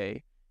particular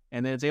way.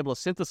 And then it's able to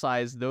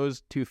synthesize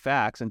those two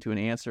facts into an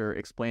answer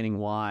explaining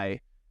why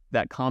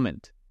that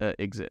comment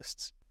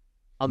exists.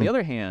 On the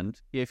other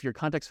hand, if your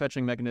context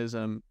fetching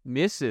mechanism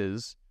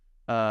misses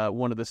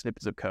one of the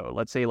snippets of code,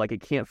 let's say like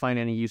it can't find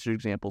any usage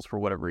examples for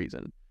whatever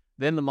reason,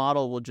 then the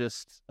model will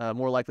just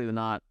more likely than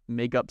not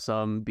make up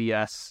some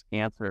BS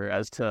answer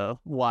as to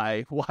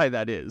why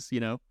that is, you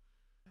know?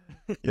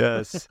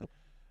 Yes.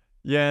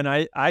 Yeah,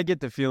 and I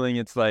get the feeling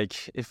it's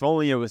like, if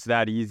only it was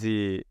that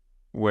easy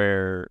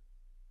where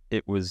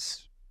it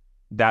was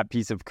that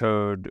piece of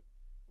code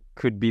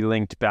could be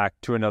linked back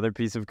to another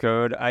piece of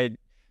code. I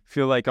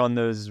feel like on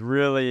those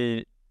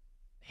really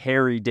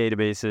hairy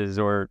databases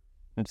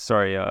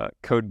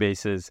code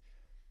bases,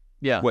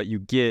 what you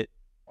get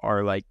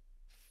are like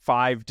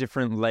 5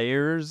 different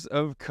layers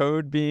of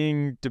code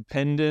being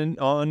dependent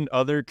on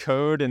other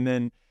code. And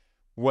then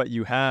what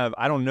you have,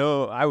 I don't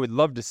know, I would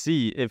love to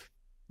see if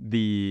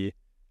the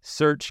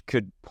search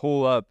could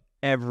pull up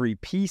every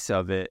piece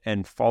of it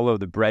and follow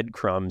the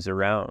breadcrumbs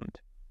around.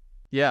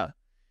 Yeah.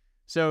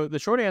 So the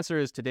short answer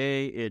is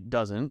today it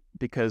doesn't,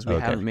 because we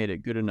haven't made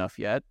it good enough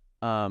yet.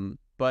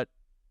 But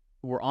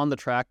we're on the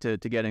track to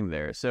getting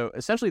there. So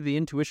essentially the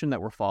intuition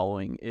that we're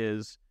following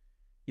is,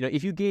 you know,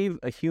 if you gave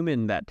a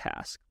human that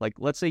task, like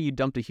let's say you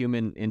dumped a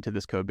human into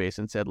this code base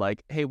and said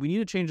like, hey, we need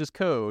to change this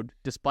code,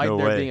 despite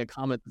being a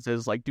comment that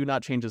says like, do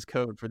not change this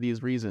code for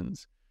these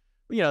reasons.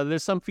 You know,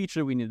 there's some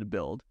feature we need to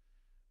build.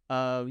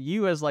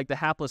 You as like the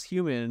hapless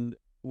human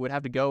would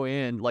have to go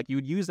in, like you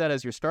would use that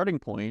as your starting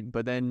point,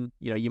 but then,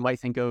 you know, you might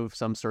think of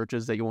some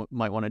searches that you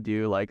might want to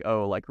do, like,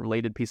 oh, like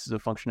related pieces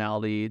of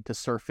functionality to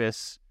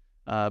surface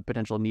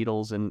potential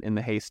needles in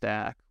the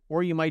haystack.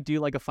 Or you might do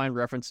like a find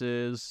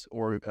references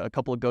or a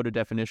couple of go-to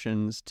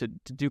definitions to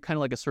do kind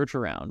of like a search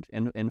around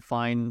and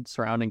find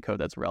surrounding code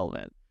that's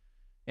relevant.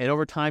 And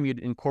over time, you'd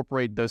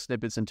incorporate those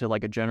snippets into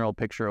like a general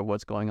picture of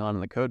what's going on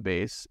in the code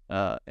base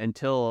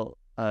until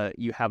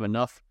you have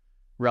enough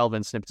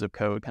relevant snippets of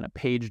code kind of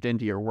paged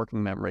into your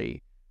working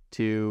memory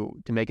to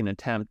make an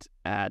attempt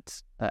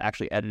at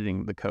actually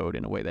editing the code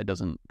in a way that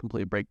doesn't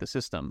completely break the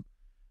system.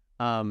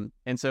 And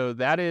so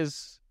that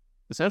is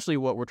essentially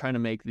what we're trying to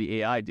make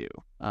the AI do.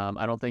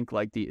 I don't think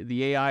like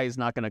the AI is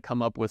not going to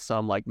come up with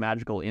some like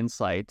magical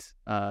insight.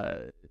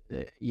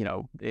 You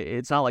know,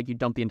 it's not like you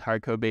dump the entire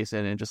code base in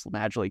and it just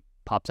magically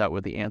pops out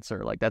with the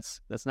answer. Like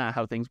that's not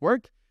how things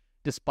work.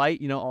 Despite,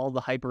 you know, all the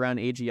hype around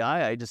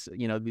AGI, I just,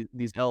 you know,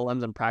 these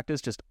LLMs in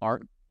practice just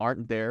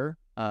aren't there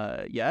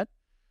yet.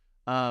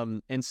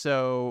 And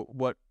so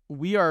what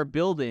we are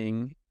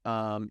building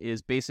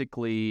is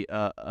basically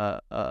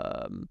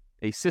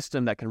a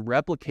system that can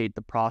replicate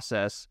the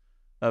process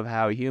of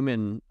how a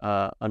human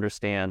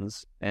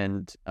understands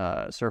and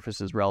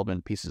surfaces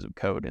relevant pieces of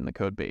code in the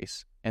code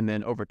base. And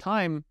then over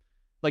time,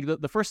 like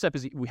the first step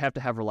is we have to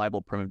have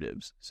reliable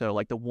primitives. So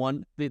like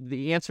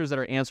the answers that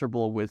are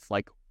answerable with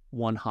like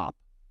one hop,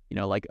 you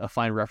know, like a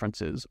find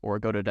references or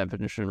go to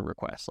definition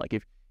request. Like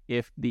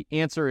if the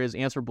answer is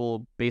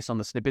answerable based on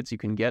the snippets you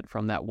can get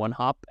from that one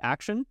hop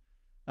action,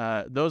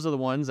 those are the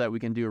ones that we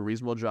can do a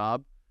reasonable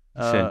job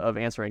of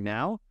answering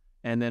now.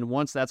 And then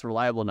once that's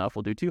reliable enough,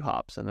 we'll do 2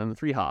 hops and then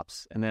 3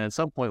 hops. And then at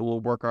some point we'll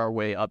work our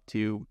way up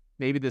to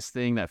maybe this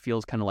thing that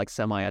feels kind of like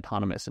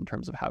semi-autonomous in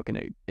terms of how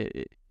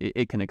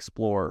it can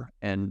explore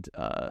and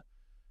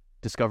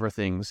discover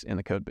things in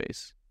the code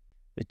base.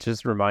 It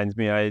just reminds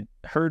me, I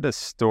heard a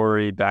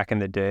story back in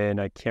the day, and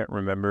I can't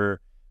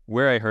remember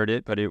where I heard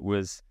it, but it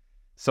was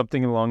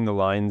something along the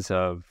lines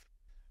of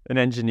an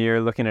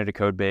engineer looking at a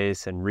code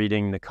base and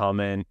reading the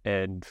comment,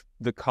 and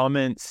the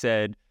comment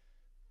said,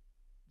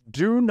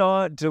 "Do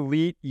not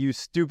delete, you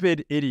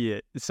stupid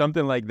idiot,"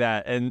 something like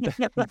that. And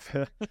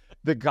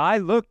the guy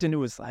looked and it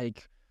was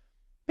like,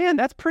 man,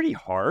 that's pretty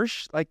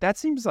harsh. Like that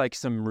seems like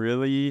some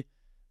really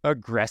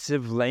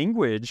aggressive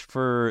language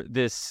for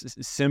this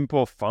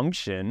simple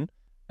function.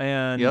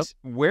 And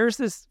where's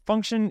this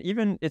function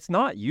even? It's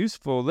not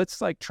useful. Let's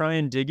like try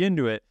and dig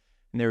into it.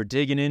 And they were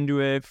digging into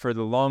it for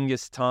the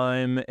longest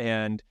time.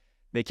 And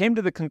they came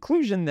to the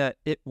conclusion that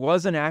it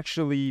wasn't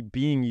actually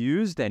being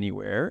used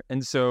anywhere.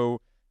 And so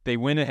they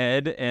went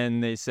ahead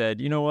and they said,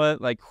 you know what,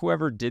 like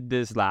whoever did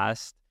this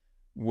last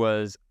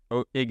was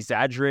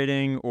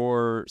exaggerating,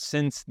 or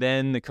since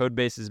then the code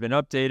base has been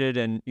updated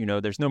and, you know,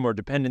 there's no more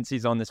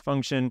dependencies on this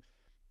function.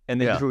 And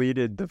they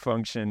deleted the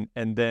function,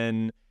 and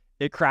then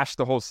it crashed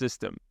the whole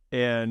system.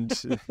 and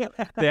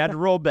they had to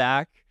roll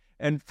back.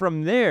 And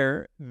from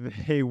there,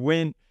 they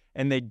went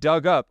and they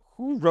dug up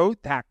who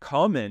wrote that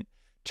comment.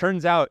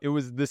 Turns out it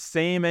was the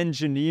same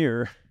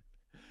engineer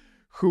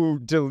who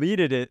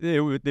deleted it.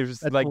 It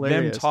was like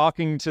hilarious. them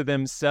talking to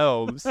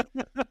themselves,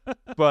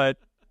 but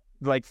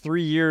like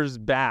 3 years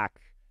back,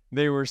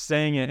 they were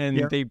saying it,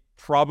 and they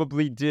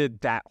probably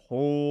did that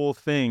whole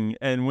thing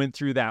and went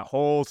through that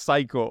whole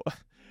cycle.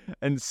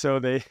 And so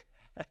they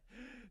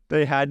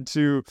had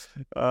to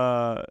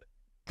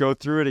go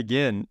through it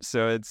again.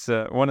 So it's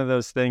one of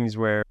those things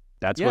where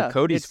that's what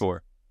Cody's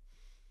for.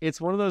 It's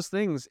one of those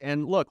things.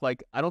 And look,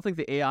 like, I don't think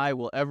the AI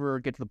will ever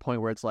get to the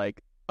point where it's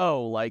like,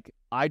 oh, like,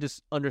 I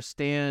just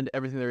understand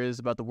everything there is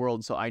about the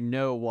world, so I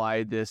know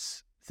why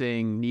this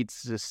thing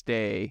needs to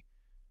stay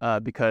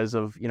because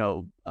of,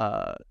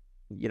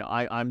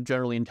 I'm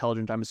generally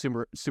intelligent. I'm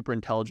super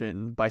intelligent.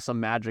 And by some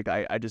magic,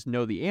 I just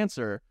know the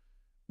answer.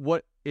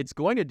 What it's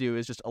going to do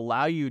is just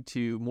allow you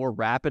to more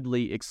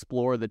rapidly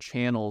explore the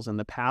channels and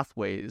the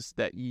pathways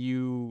that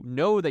you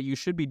know that you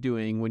should be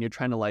doing when you're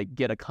trying to like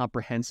get a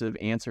comprehensive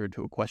answer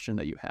to a question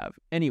that you have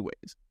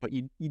anyways. But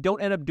you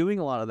don't end up doing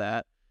a lot of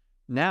that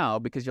now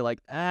because you're like,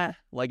 I've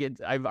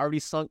already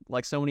sunk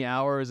like so many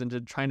hours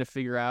into trying to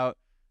figure out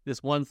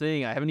this one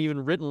thing. I haven't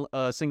even written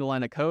a single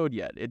line of code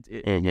yet. It's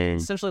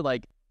essentially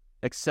like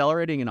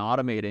accelerating and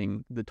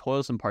automating the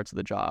toilsome parts of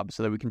the job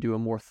so that we can do a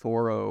more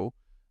thorough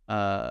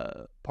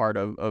part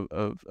of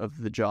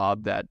the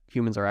job that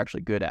humans are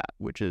actually good at,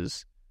 which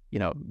is,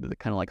 the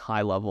kind of like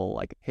high level,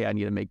 like, hey, I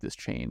need to make this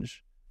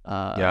change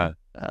to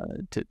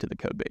the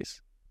code base.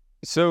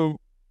 So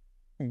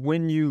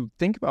when you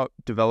think about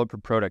developer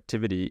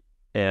productivity,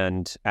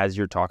 and as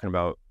you're talking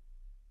about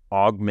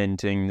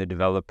augmenting the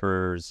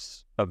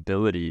developer's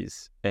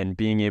abilities and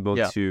being able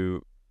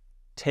to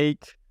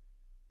take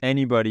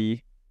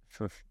anybody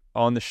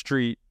on the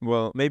street,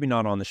 well, maybe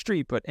not on the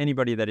street, but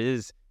anybody that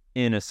is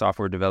in a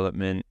software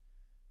development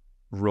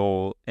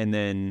role, and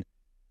then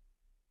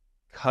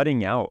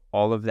cutting out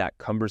all of that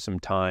cumbersome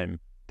time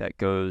that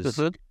goes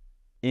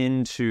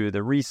into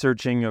the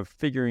researching of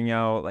figuring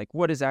out like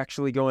what is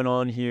actually going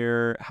on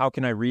here, how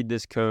can I read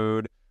this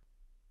code.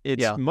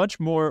 It's much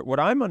more, what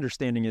I'm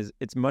understanding is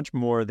it's much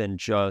more than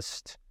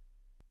just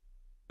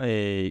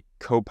a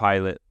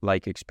Copilot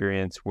like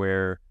experience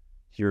where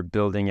you're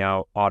building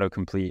out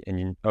autocomplete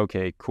and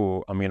okay,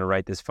 cool, I'm going to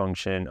write this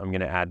function, I'm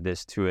going to add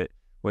this to it.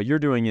 What you're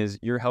doing is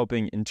you're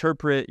helping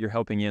interpret, you're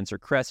helping answer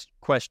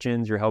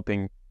questions, you're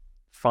helping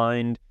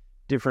find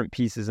different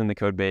pieces in the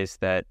code base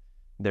that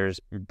there's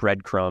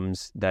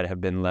breadcrumbs that have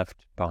been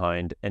left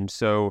behind. And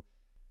so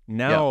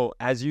now,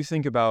 as you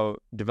think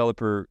about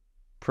developer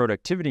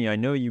productivity, I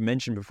know you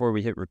mentioned before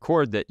we hit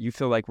record that you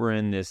feel like we're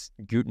in this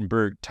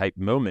Gutenberg type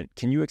moment.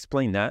 Can you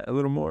explain that a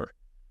little more?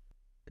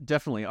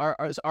 Definitely.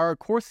 Our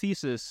core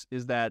thesis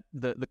is that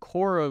the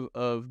core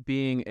of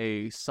being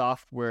a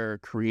software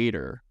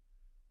creator,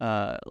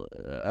 a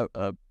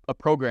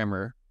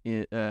programmer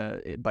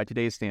by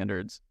today's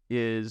standards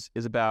is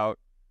about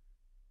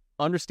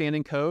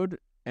understanding code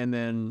and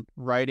then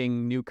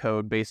writing new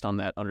code based on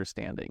that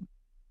understanding.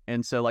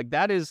 And so like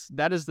that is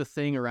the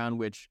thing around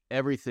which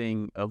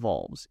everything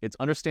evolves. It's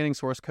understanding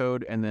source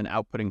code and then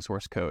outputting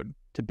source code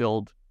to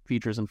build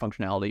features and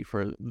functionality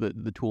for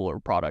the tool or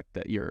product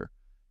that you're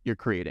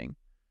creating.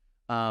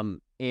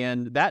 And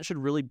that should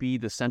really be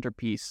the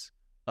centerpiece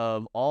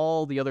of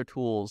all the other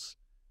tools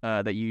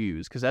that you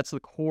use, because that's the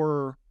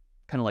core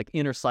kind of like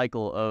inner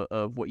cycle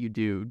of what you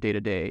do day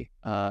to day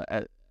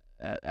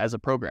as a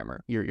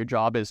programmer. Your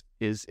job is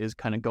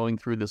kind of going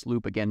through this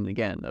loop again and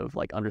again of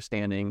like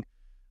understanding,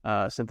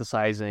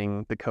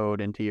 synthesizing the code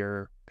into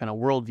your kind of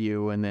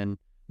worldview, and then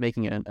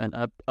making an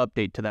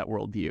update to that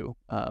worldview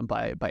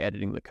by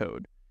editing the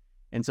code.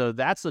 And so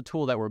that's the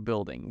tool that we're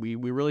building. We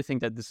really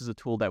think that this is a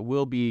tool that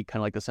will be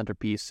kind of like the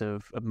centerpiece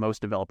of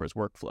most developers'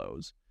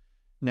 workflows.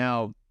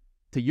 Now,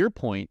 to your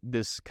point,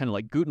 this kind of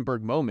like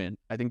Gutenberg moment,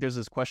 I think there's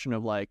this question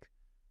of like,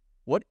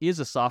 what is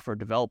a software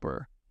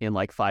developer in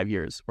like 5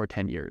 years or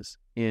 10 years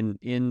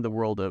in the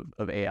world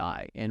of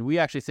AI? And we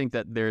actually think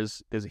that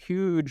there's a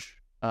huge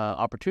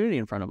opportunity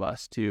in front of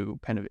us to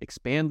kind of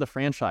expand the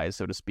franchise,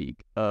 so to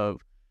speak, of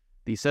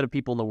the set of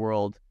people in the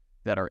world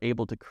that are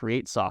able to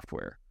create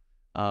software.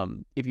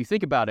 If you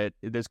think about it,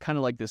 there's kind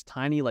of like this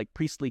tiny like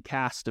priestly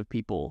caste of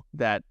people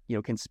that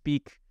that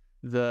speak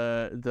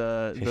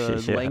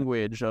the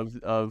language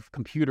of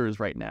computers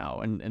right now,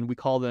 and we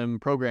call them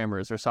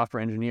programmers or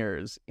software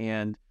engineers,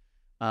 and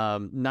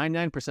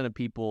 99% of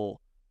people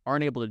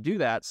aren't able to do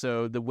that.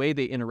 So the way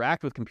they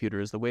interact with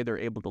computers, the way they're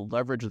able to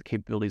leverage the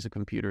capabilities of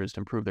computers to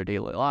improve their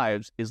daily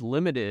lives, is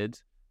limited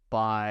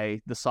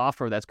by the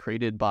software that's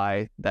created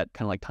by that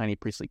kind of like tiny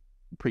priestly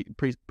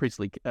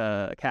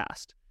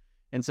caste.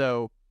 And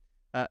so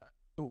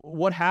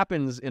what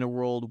happens in a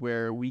world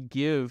where we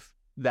give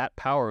that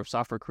power of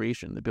software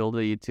creation, the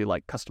ability to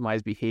like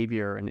customize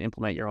behavior and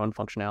implement your own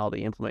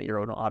functionality, implement your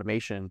own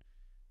automation,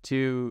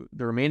 to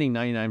the remaining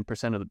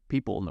 99% of the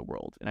people in the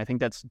world? And I think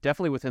that's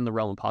definitely within the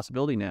realm of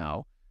possibility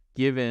now,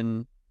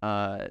 given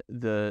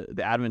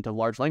the advent of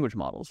large language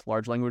models.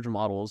 Large language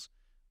models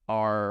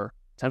are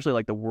essentially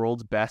like the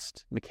world's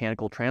best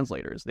mechanical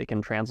translators. They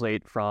can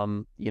translate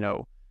from,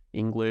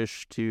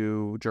 English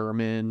to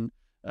German,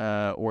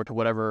 or to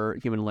whatever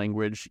human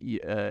language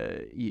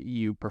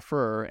you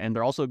prefer. And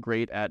they're also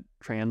great at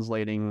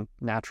translating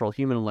natural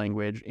human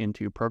language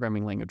into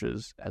programming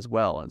languages as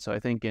well. And so I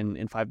think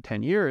in 5 to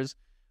 10 years,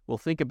 we'll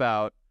think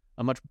about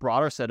a much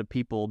broader set of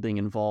people being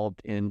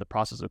involved in the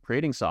process of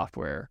creating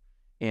software.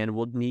 And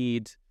we'll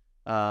need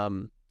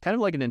kind of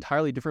like an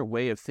entirely different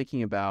way of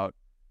thinking about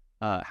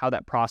how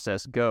that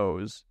process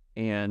goes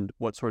and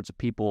what sorts of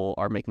people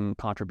are making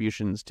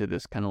contributions to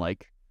this kind of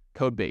like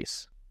code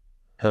base.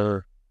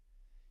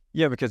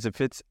 Yeah, because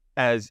if it's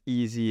as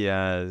easy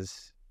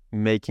as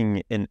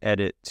making an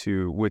edit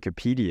to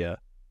Wikipedia,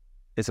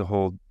 it's a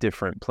whole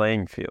different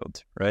playing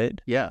field, right?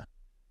 Yeah.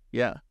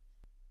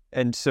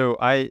 And so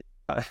I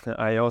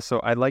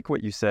like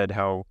what you said,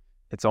 how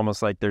it's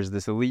almost like there's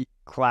this elite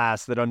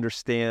class that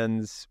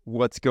understands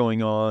what's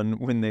going on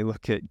when they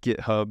look at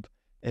GitHub,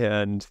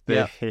 and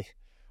they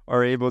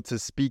are able to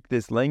speak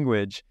this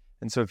language.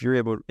 And so if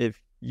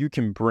you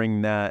can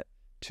bring that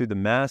to the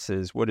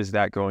masses, what is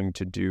that going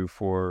to do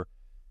for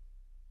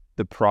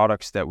the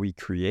products that we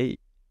create?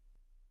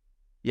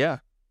 Yeah,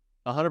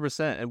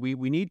 100%. And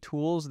we need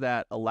tools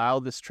that allow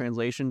this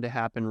translation to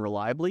happen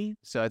reliably.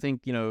 So I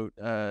think,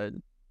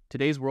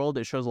 today's world,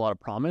 it shows a lot of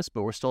promise,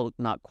 but we're still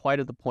not quite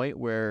at the point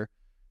where,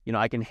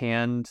 I can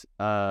hand,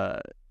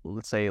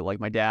 let's say like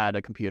my dad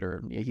a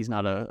computer. He's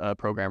not a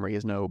programmer. He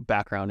has no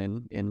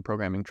background in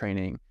programming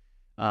training.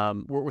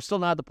 We're still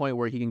not at the point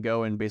where he can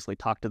go and basically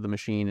talk to the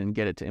machine and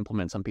get it to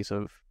implement some piece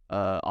of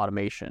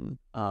automation.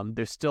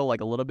 There's still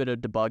like a little bit of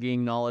debugging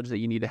knowledge that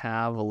you need to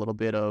have, a little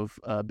bit of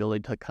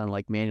ability to kind of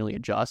like manually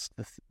adjust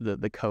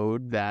the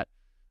code that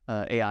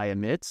AI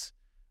emits.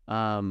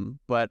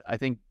 But I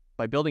think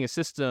by building a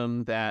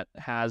system that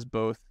has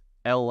both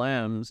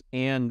LLMs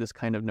and this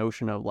kind of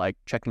notion of like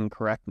checking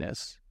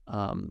correctness,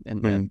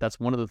 and that's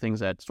one of the things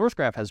that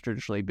SourceGraph has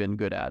traditionally been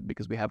good at,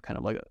 because we have kind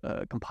of like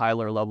a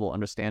compiler level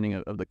understanding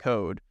of the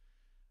code.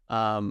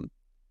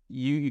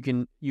 You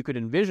could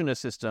envision a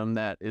system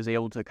that is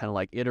able to kind of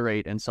like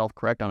iterate and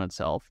self-correct on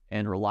itself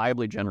and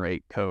reliably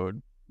generate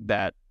code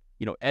that,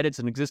 edits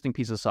an existing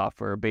piece of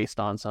software based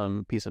on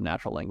some piece of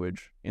natural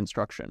language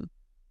instruction.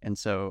 And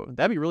so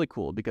that'd be really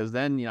cool, because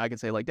then, I could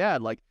say like,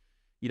 Dad, like,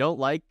 you don't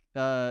like,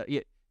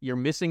 you're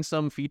missing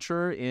some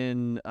feature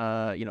in,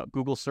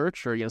 Google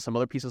search or, some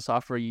other piece of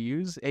software you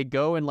use. Hey,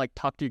 go and like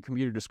talk to your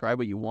computer, describe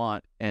what you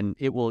want, and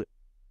it will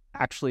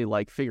actually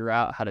like figure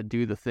out how to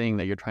do the thing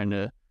that you're trying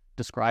to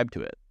describe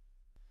to it.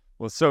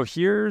 Well, so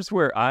here's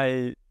where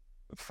I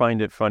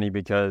find it funny,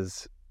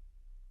 because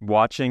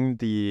watching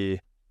the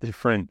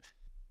different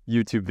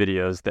YouTube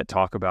videos that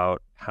talk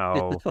about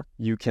how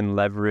you can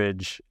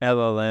leverage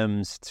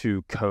LLMs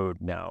to code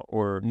now,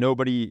 or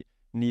nobody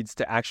needs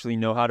to actually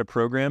know how to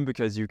program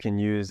because you can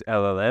use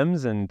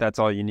LLMs and that's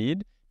all you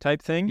need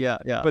type thing. Yeah.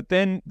 But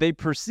then they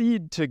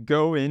proceed to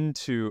go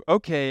into,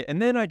 okay,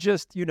 and then I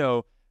just,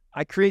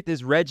 I create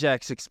this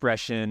regex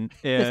expression,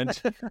 and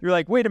you're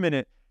like, wait a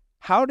minute.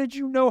 How did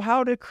you know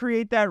how to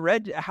create that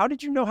how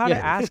did you know how to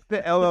ask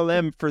the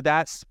LLM for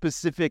that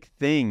specific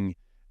thing?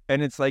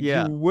 And it's like,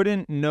 you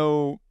wouldn't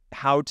know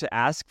how to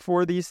ask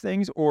for these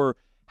things or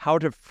how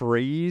to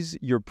phrase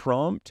your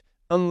prompt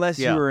unless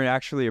you were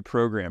actually a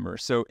programmer.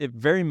 So it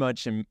very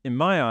much, in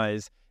my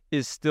eyes,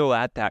 is still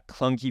at that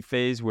clunky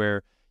phase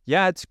where,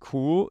 it's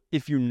cool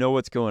if you know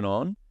what's going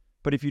on,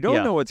 but if you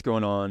don't know what's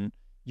going on,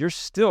 you're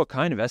still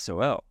kind of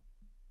SOL.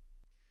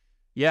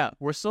 Yeah,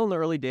 we're still in the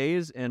early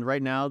days, and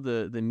right now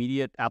the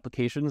immediate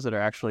applications that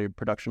are actually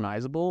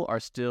productionizable are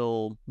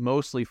still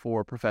mostly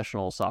for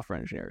professional software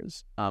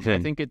engineers. I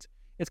think it's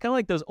kind of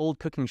like those old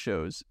cooking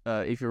shows,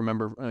 if you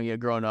remember,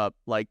 growing up.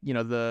 Like,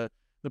 the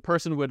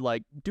person would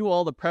like do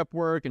all the prep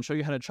work and show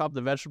you how to chop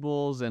the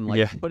vegetables and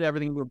like put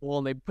everything into a bowl,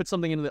 and they put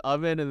something into the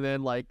oven, and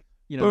then like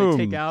they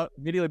take out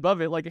immediately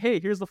above it like, hey,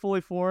 here's the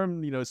fully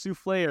formed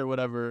souffle or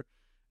whatever.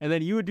 And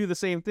then you would do the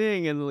same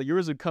thing, and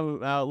yours would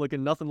come out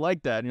looking nothing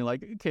like that. And you're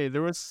like, okay,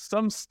 there was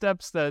some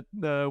steps that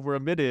were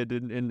omitted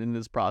in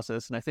this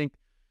process. And I think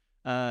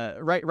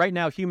right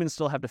now humans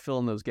still have to fill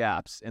in those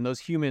gaps, and those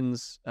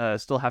humans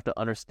still have to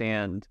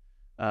understand.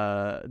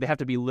 They have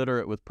to be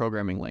literate with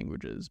programming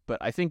languages. But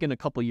I think in a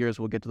couple of years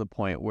we'll get to the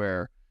point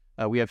where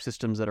we have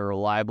systems that are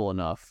reliable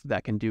enough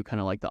that can do kind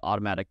of like the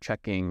automatic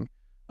checking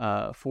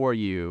for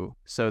you,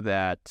 so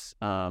that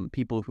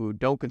people who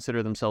don't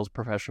consider themselves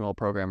professional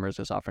programmers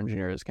or software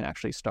engineers can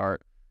actually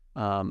start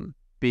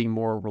being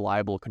more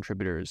reliable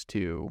contributors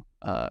to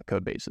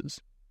code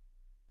bases.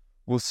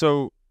 Well,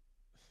 so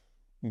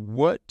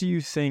what do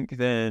you think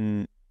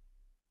then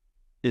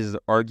is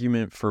the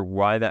argument for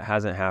why that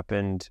hasn't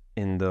happened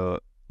in the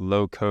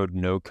low code,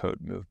 no code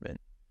movement?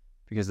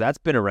 Because that's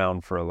been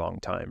around for a long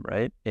time,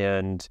 right?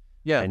 And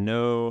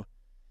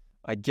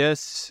I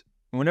guess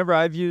whenever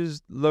I've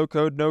used low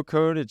code, no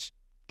code, it's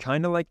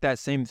kind of like that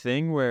same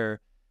thing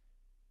where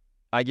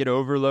I get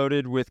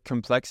overloaded with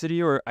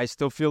complexity, or I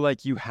still feel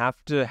like you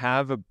have to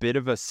have a bit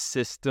of a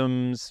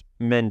systems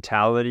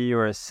mentality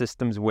or a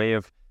systems way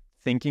of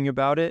thinking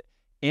about it,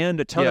 and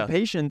a ton of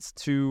patience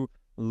to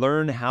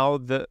learn how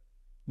the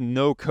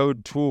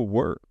no-code tool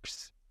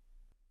works.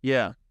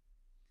 Yeah.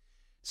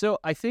 So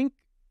I think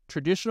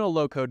traditional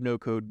low-code,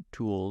 no-code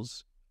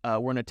tools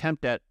were an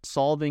attempt at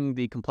solving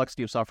the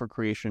complexity of software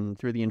creation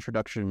through the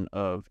introduction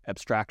of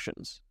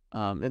abstractions.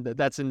 And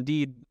that's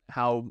indeed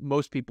how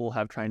most people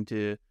have tried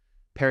to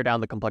pare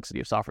down the complexity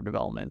of software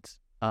development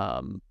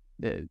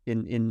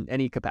in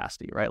any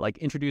capacity, right? Like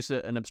introduce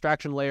an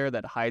abstraction layer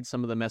that hides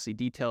some of the messy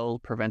detail,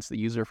 prevents the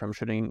user from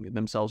shooting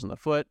themselves in the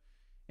foot,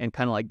 and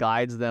kind of like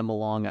guides them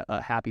along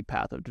a happy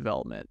path of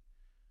development.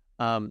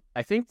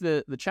 I think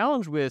the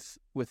challenge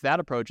with that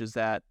approach is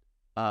that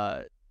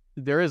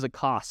there is a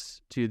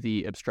cost to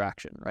the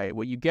abstraction, right?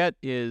 What you get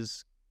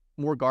is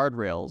more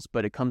guardrails,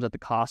 but it comes at the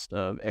cost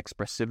of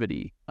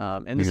expressivity.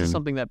 And this is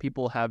something that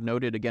people have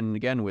noted again and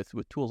again with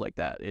tools like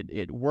that.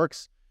 It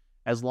works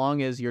as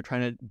long as you're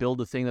trying to build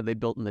the thing that they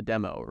built in the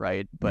demo,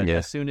 right? But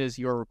as soon as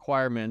your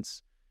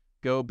requirements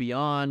go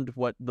beyond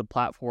what the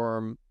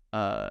platform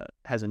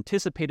has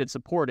anticipated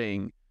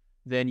supporting,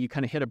 then you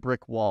kind of hit a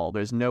brick wall.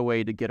 There's no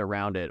way to get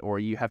around it, or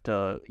you have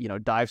to,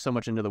 dive so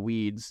much into the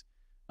weeds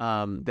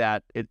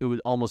that it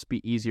would almost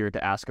be easier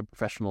to ask a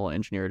professional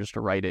engineer just to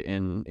write it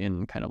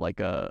in kind of like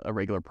a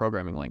regular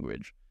programming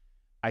language.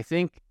 I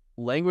think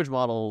language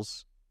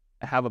models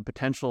have a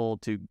potential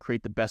to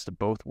create the best of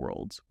both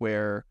worlds,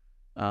 where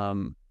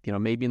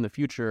maybe in the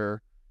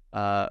future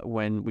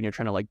when you're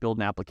trying to like build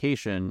an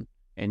application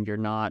and you're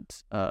not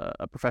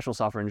a professional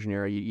software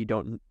engineer, you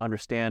don't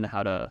understand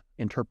how to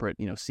interpret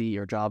C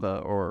or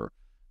Java or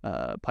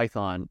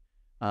Python,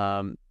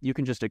 you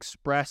can just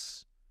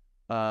express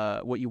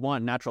what you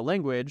want in natural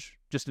language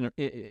just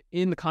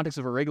in the context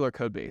of a regular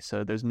code base.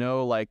 So there's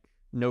no like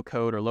no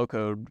code or low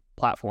code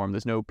platform.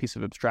 There's no piece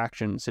of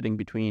abstraction sitting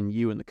between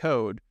you and the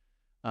code.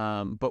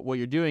 But what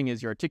you're doing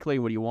is you're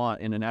articulating what you want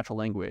in a natural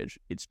language.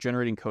 It's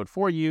generating code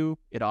for you.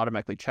 It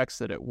automatically checks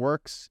that it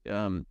works.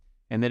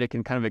 And then it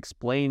can kind of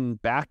explain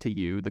back to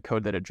you the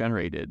code that it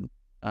generated,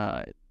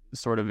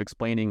 sort of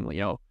explaining,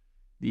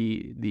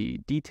 the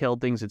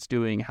detailed things it's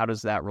doing. How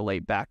does that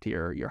relate back to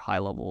your high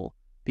level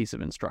piece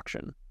of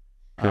instruction?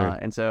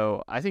 And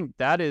so I think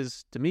that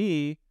is, to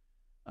me,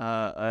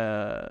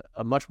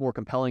 a much more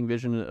compelling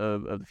vision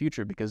of the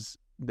future, because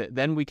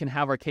then we can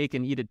have our cake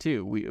and eat it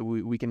too.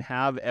 We can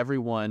have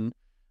everyone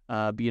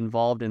be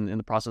involved in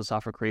the process of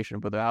software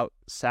creation without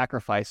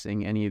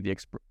sacrificing any of the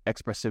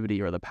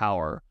expressivity or the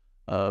power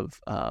of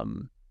a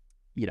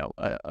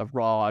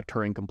raw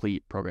Turing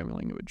complete programming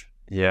language.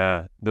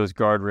 Yeah, those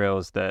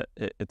guardrails, that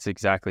it's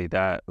exactly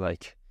that.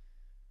 Like,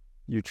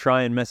 you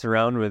try and mess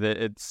around with it.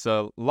 It's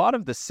a lot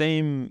of the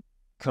same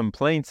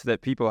complaints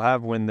that people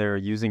have when they're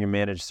using a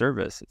managed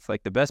service. It's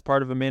like the best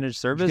part of a managed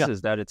service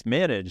is that it's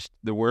managed.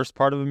 The worst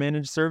part of a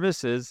managed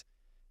service is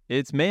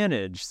it's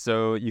managed.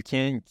 So you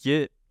can't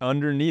get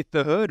underneath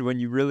the hood when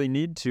you really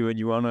need to, and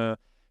you want to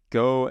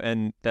go,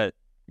 and that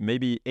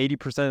maybe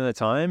 80% of the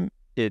time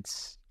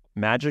it's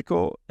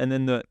magical, and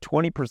then the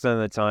 20% of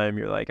the time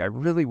you're like, I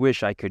really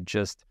wish I could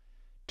just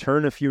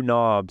turn a few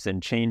knobs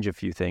and change a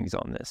few things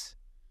on this.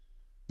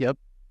 Yep,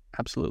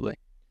 absolutely.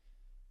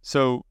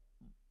 So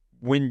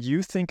when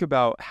you think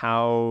about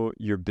how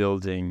you're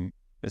building,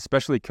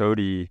 especially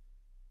Cody,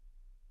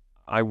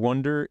 I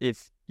wonder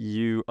if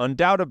you've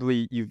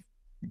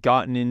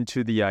gotten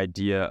into the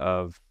idea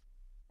of,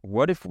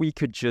 what if we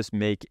could just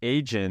make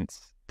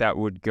agents that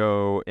would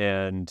go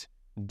and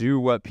do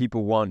what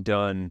people want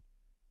done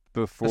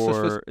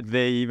before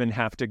they even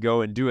have to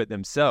go and do it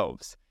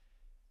themselves?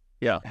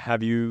 Yeah.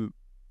 Have you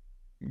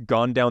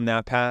gone down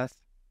that path?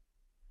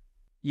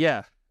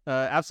 Yeah,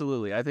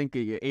 absolutely. I think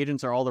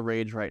agents are all the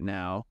rage right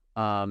now.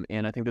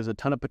 And I think there's a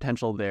ton of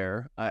potential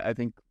there. I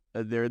think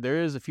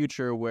there is a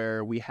future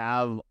where we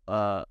have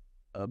a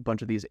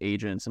bunch of these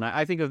agents, and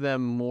I think of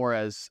them more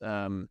as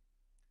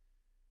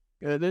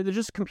they're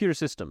just computer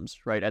systems,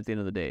 right? At the end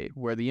of the day,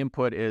 where the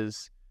input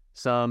is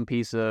some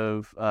piece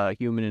of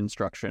human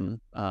instruction,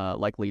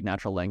 likely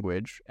natural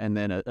language, and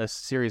then a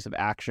series of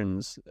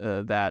actions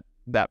that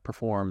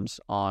performs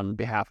on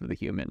behalf of the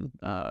human,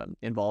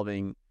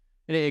 involving.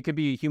 And it could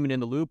be human in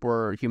the loop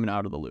or human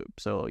out of the loop.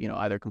 So,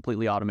 either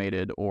completely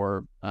automated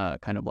or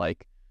kind of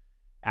like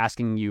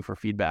asking you for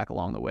feedback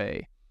along the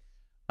way.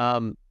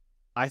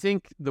 I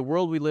think the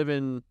world we live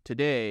in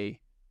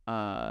today,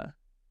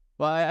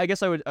 I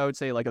guess I would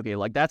say like, okay,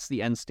 like that's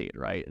the end state,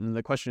 right? And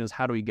the question is,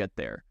 how do we get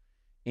there?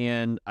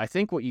 And I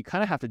think what you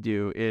kind of have to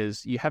do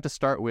is you have to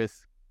start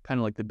with kind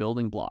of like the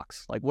building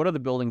blocks. Like, what are the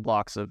building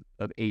blocks of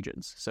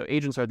agents? So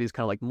agents are these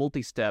kind of like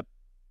multi-step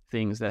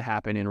things that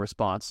happen in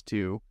response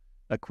to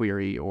a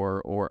query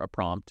or a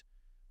prompt.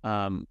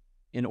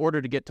 In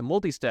order to get to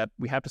multi-step,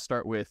 we have to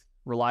start with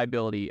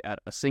reliability at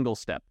a single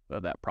step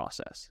of that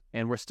process.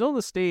 And we're still in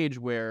the stage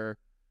where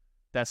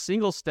that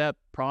single step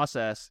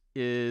process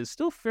is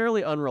still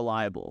fairly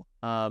unreliable.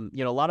 A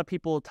lot of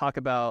people talk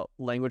about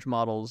language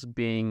models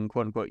being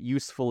quote unquote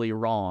usefully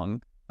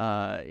wrong,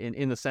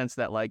 in the sense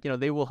that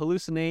they will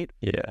hallucinate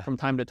from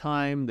time to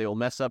time, they will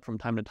mess up from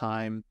time to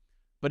time,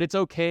 but it's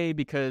okay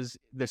because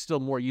they're still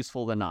more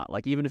useful than not.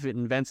 Like even if it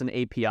invents an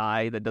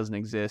API that doesn't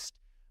exist,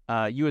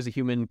 you as a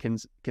human can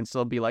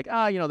still be like,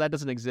 that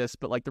doesn't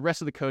exist, but like the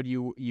rest of the code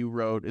you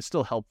wrote is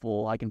still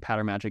helpful. I can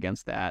pattern match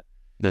against that.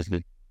 That's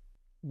good.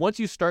 Once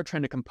you start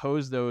trying to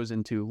compose those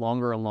into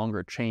longer and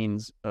longer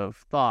chains of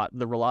thought,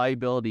 the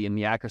reliability and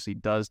the accuracy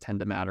does tend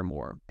to matter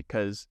more,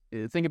 because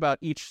think about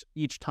each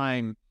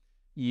time,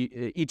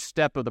 each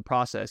step of the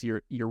process,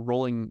 you're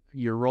rolling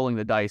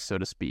the dice, so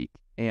to speak.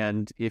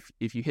 And if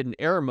you hit an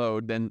error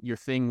mode, then your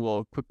thing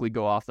will quickly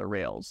go off the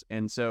rails.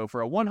 And so for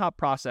a one-hop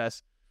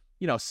process,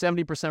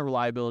 70%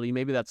 reliability,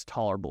 maybe that's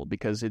tolerable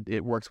because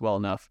it works well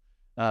enough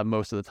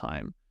most of the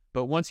time.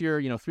 But once you're,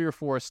 3 or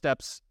 4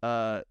 steps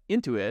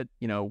into it,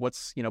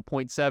 what's,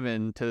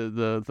 0.7 to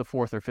the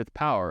fourth or fifth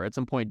power, at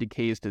some point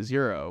decays to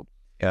 0.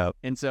 Yeah.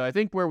 And so I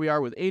think where we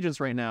are with agents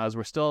right now is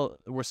we're still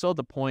at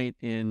the point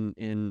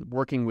in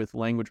working with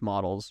language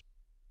models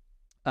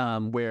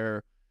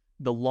where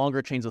the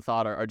longer chains of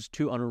thought are just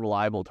too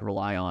unreliable to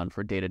rely on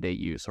for day-to-day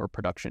use or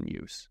production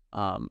use.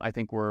 I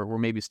think we're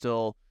maybe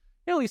still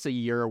at least a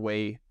year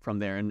away from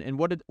there. And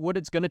what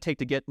it's going to take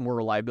to get more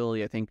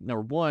reliability, I think,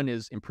 number one,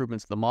 is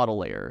improvements to the model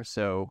layer.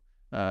 So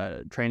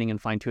training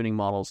and fine-tuning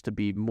models to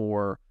be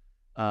more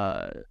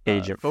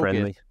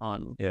agent-friendly.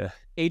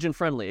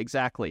 Agent-friendly,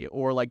 exactly.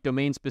 Or like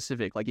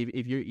domain-specific. Like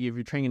if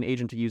you're training an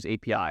agent to use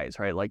APIs,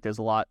 right? Like there's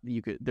a lot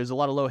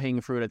of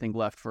low-hanging fruit, I think,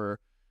 left for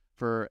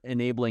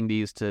enabling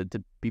these to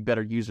be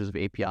better users of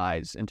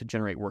APIs and to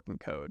generate working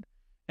code.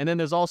 And then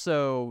there's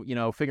also,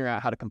 figuring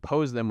out how to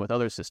compose them with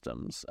other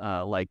systems,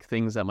 like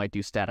things that might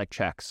do static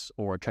checks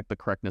or check the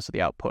correctness of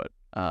the output,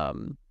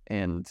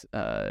 and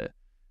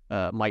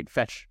might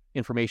fetch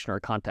information or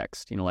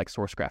context, like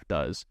Sourcegraph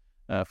does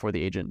for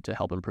the agent to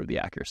help improve the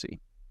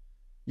accuracy.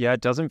 Yeah,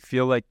 it doesn't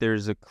feel like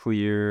there's a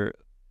clear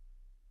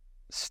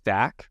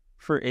stack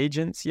for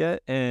agents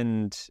yet.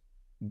 And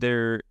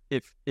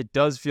if it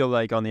does feel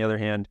like, on the other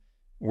hand,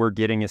 we're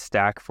getting a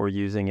stack for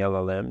using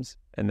LLMs,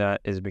 and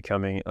that is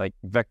becoming like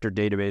vector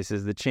database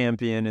is the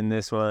champion in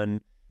this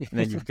one. And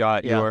then you've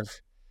got your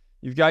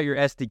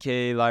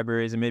SDK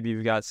libraries, and maybe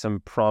you've got some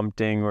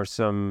prompting or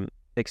some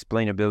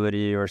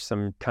explainability or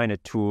some kind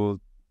of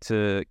tool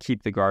to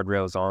keep the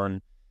guardrails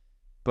on.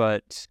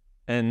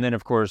 And then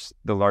of course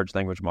the large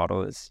language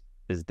model is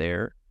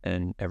there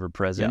and ever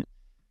present.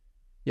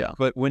 Yeah.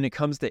 But when it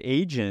comes to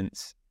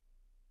agents,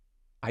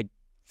 I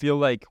feel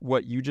like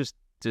what you just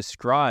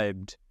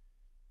described,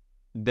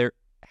 there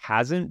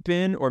hasn't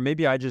been, or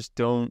maybe I just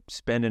don't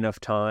spend enough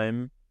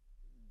time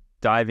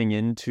diving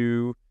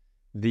into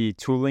the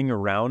tooling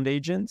around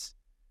agents.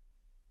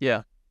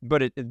 Yeah.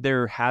 But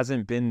there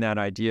hasn't been that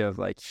idea of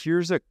like,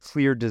 here's a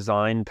clear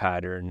design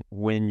pattern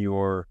when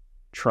you're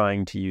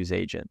trying to use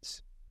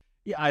agents.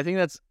 Yeah, I think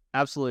that's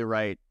absolutely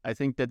right. I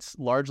think that's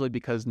largely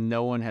because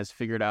no one has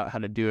figured out how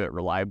to do it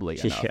reliably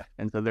enough. Yeah.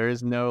 And so there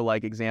is no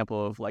like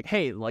example of like,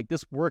 hey, like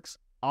this works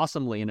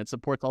awesomely and it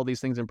supports all these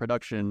things in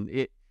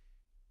production.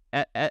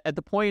 At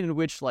the point in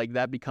which like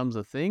that becomes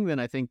a thing, then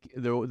I think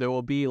there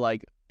will be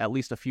like at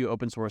least a few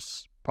open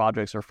source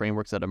projects or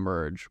frameworks that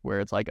emerge where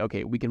it's like,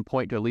 okay, we can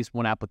point to at least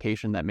one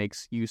application that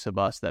makes use of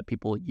us that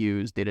people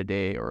use day to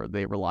day or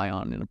they rely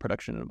on in a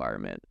production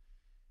environment.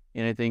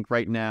 And I think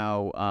right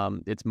now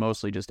it's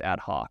mostly just ad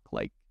hoc.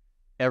 Like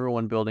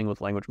everyone building with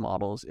language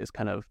models is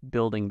kind of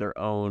building their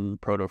own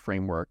proto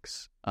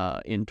frameworks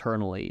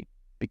internally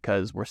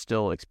because we're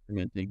still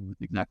experimenting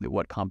with exactly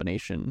what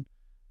combination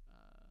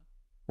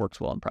works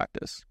well in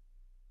practice.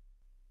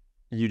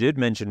 You did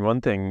mention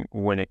one thing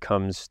when it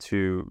comes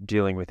to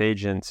dealing with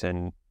agents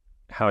and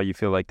how you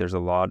feel like there's a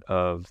lot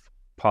of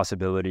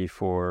possibility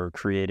for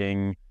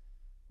creating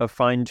a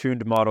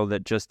fine-tuned model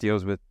that just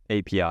deals with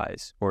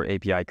APIs or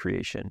API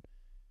creation.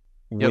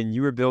 Yep. When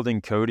you were building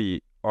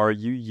Cody, are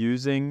you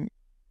using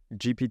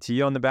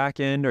GPT on the back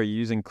end? Are you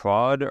using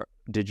Claude?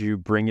 Did you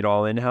bring it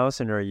all in-house,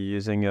 and are you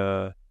using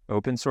a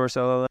open source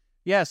LLM?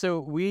 Yeah, so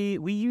we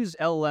use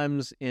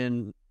LLMs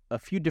in a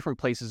few different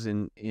places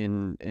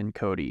in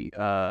Cody.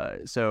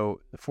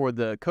 So for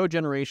the code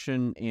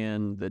generation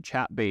and the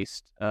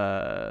chat-based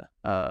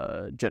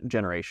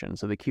generation,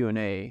 so the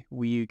Q&A,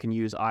 we can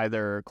use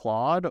either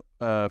Claude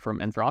from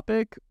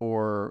Anthropic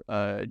or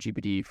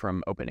GPT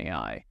from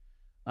OpenAI.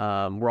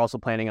 We're also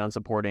planning on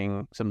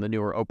supporting some of the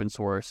newer open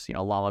source,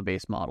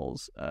 llama-based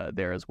models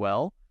there as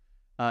well.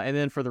 And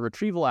then for the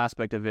retrieval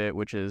aspect of it,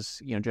 which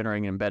is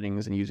generating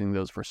embeddings and using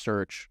those for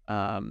search,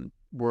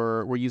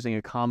 we're using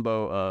a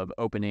combo of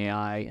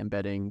OpenAI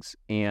embeddings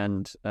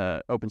and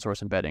open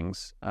source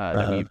embeddings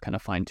that we've kind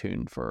of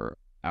fine-tuned for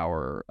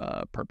our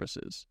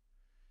purposes.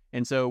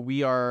 And so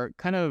we are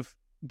kind of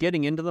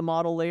getting into the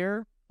model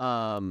layer,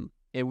 and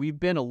we've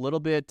been a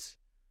little bit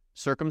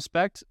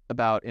circumspect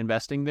about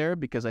investing there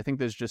because I think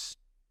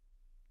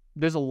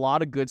there's a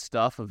lot of good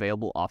stuff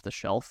available off the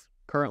shelf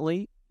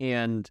currently,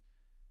 And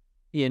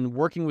in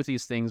working with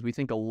these things, we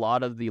think a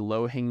lot of the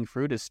low-hanging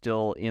fruit is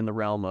still in the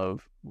realm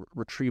of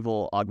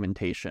retrieval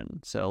augmentation.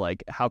 So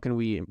like, how can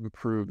we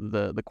improve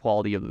the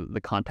quality of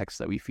the context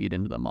that we feed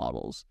into the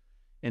models?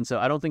 And so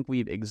I don't think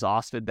we've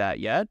exhausted that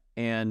yet.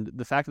 And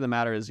the fact of the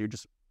matter is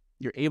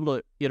you're able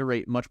to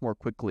iterate much more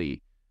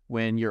quickly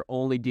when you're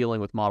only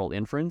dealing with model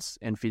inference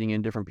and feeding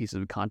in different pieces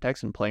of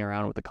context and playing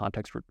around with the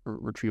context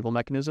retrieval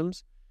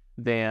mechanisms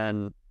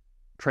than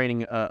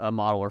training a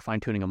model or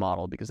fine-tuning a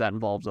model, because that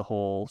involves a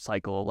whole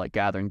cycle like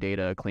gathering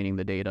data, cleaning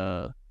the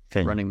data,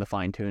 running the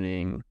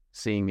fine-tuning,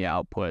 seeing the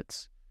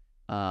outputs.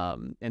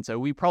 And so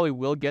we probably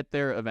will get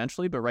there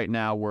eventually, but right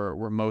now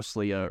we're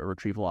mostly a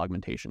retrieval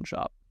augmentation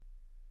shop.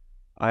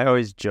 I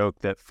always joke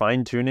that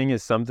fine-tuning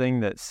is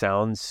something that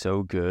sounds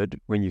so good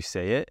when you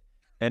say it,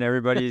 and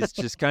everybody's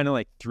just kind of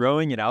like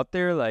throwing it out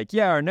there like,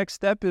 yeah, our next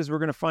step is we're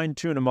going to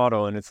fine-tune a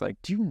model. And it's like,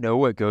 do you know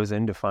what goes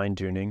into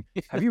fine-tuning?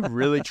 Have you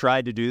really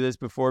tried to do this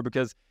before?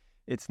 Because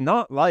it's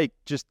not like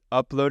just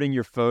uploading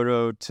your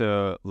photo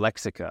to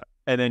Lexica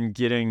and then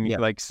getting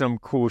like some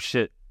cool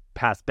shit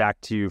passed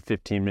back to you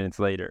 15 minutes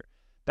later.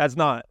 That's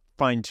not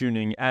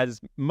fine-tuning.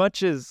 As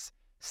much as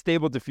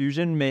Stable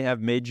Diffusion may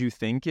have made you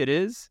think it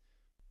is,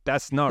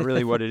 that's not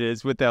really what it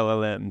is with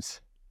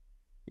LLMs.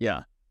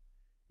 Yeah.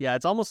 Yeah,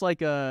 it's almost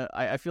like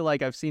I feel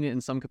like I've seen it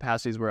in some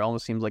capacities where it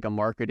almost seems like a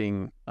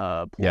marketing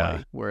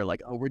ploy, where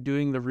like, oh, we're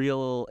doing the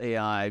real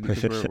AI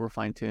because we're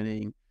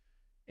fine-tuning.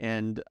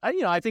 And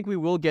I think we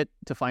will get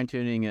to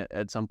fine-tuning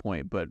at some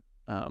point, but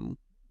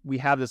we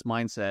have this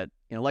mindset,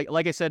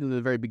 like I said in the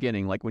very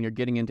beginning, like when you're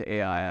getting into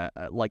AI,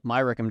 like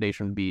my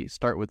recommendation would be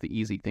start with the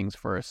easy things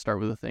first, start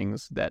with the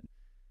things that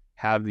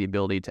have the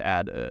ability to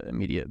add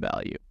immediate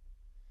value.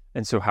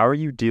 And so how are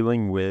you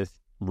dealing with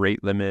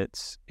rate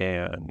limits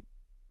and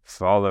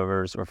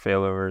fallovers or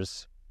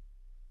failovers?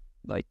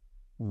 Like,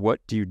 what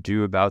do you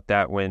do about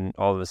that when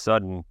all of a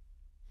sudden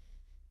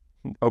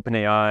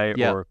OpenAI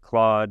or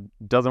Claude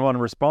doesn't want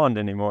to respond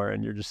anymore,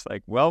 and you're just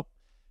like, well,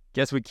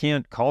 guess we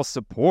can't call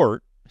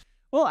support?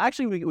 Well,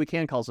 actually, we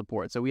can call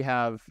support. So we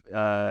have,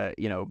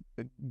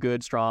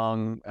 good,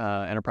 strong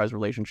enterprise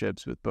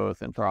relationships with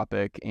both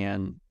Anthropic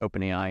and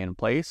OpenAI in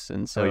place.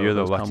 And so you're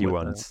the lucky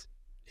ones.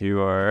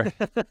 You are.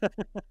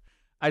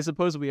 I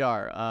suppose we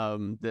are.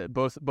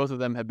 Both of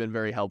them have been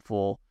very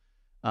helpful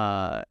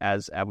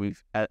as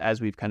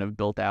we've kind of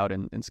built out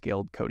and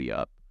scaled Cody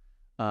up.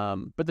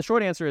 But the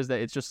short answer is that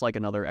it's just like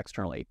another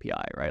external API,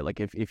 right? Like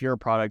if you're a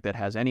product that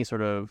has any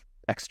sort of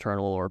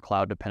external or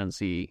cloud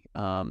dependency,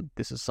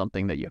 this is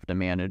something that you have to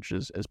manage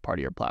as part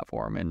of your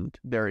platform. And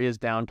there is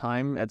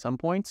downtime at some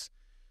points.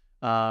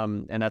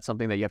 And that's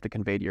something that you have to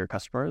convey to your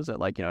customers that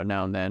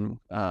now and then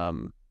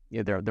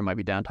there might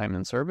be downtime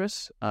in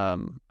service.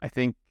 I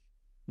think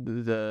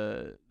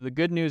the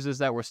good news is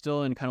that we're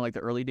still in kind of like the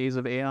early days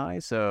of AI.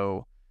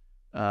 So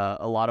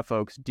a lot of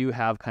folks do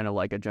have kind of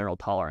like a general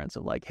tolerance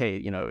of like, hey,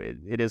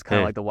 it is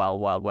kind of like the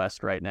wild, wild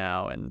west right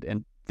now,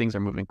 and things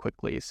are moving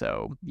quickly.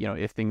 So,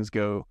 if things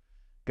go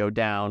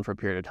down for a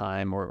period of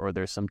time or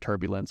there's some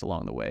turbulence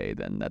along the way,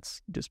 then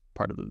that's just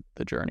part of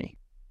the journey.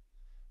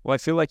 Well, I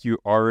feel like you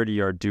already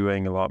are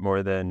doing a lot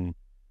more than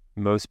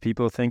most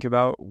people think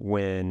about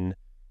when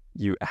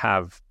you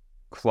have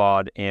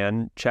Claude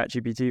and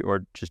ChatGPT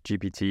or just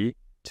GPT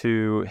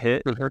to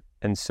hit. Mm-hmm.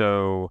 And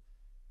so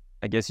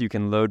I guess you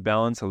can load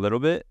balance a little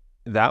bit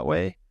that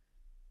way.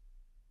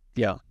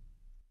 Yeah.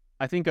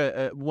 I think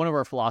one of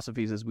our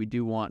philosophies is we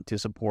do want to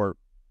support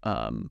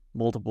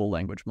multiple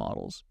language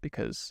models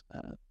because,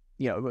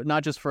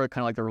 not just for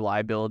kind of like the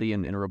reliability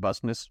and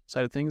robustness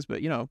side of things,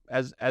 but,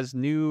 as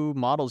new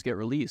models get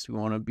released, we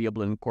want to be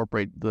able to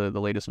incorporate the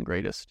latest and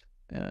greatest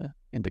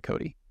into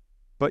Cody.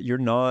 But you're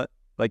not,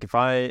 like if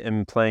I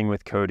am playing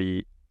with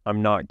Cody,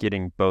 I'm not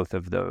getting both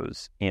of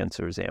those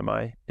answers, am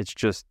I? It's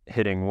just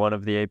hitting one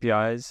of the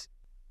APIs?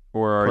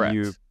 Or are Correct.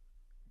 you...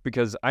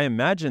 Because I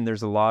imagine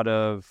there's a lot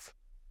of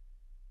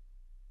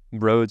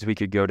roads we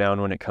could go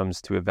down when it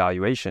comes to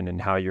evaluation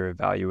and how you're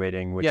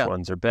evaluating which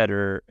ones are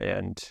better.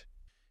 And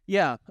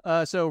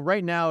so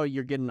right now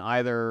you're getting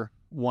either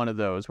one of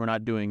those. We're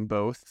not doing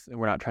both.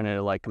 We're not trying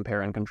to like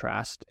compare and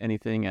contrast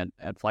anything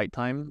at flight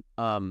time.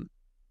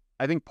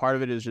 I think part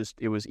of it is just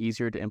it was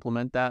easier to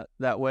implement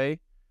that way.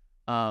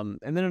 And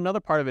then another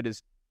part of it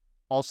is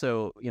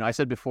also, I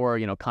said before,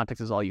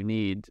 context is all you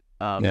need.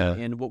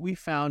 And what we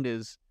found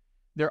is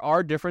there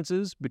are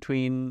differences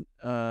between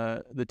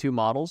the two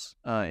models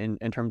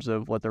in terms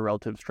of what their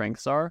relative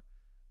strengths are.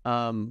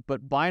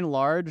 But by and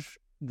large,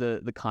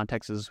 the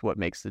context is what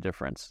makes the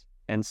difference.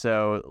 And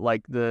so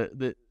like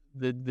the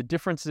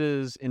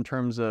differences in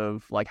terms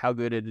of like how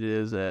good it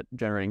is at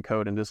generating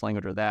code in this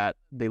language or that,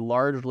 they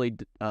largely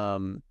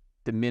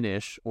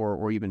diminish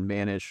or even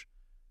vanish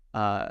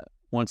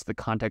once the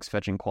context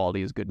fetching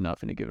quality is good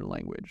enough in a given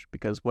language.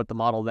 Because what the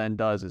model then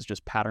does is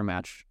just pattern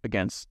match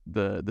against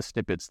the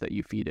snippets that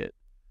you feed it.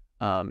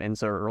 And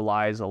so it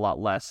relies a lot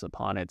less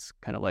upon its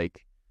kind of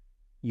like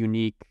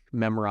unique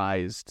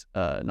memorized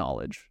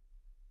knowledge.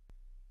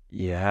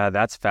 Yeah,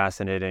 that's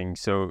fascinating.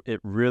 So it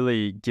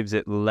really gives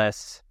it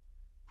less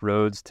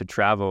roads to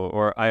travel,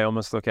 or I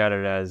almost look at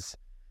it as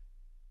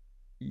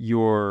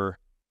you're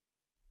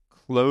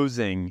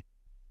closing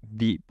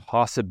the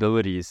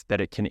possibilities that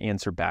it can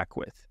answer back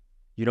with.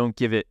 You don't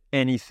give it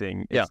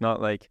anything. Yeah. It's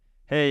not like,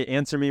 hey,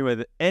 answer me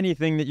with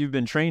anything that you've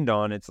been trained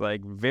on. It's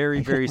like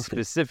very, very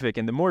specific.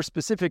 And the more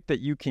specific that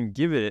you can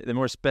give it, the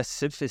more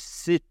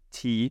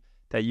specificity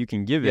that you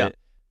can give it,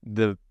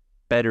 the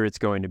better it's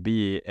going to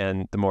be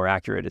and the more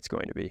accurate it's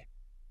going to be.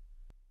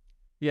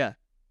 Yeah,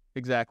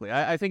 exactly.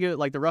 I think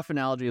like the rough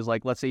analogy is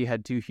like, let's say you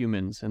had two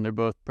humans and they're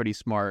both pretty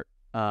smart.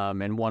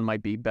 And one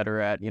might be better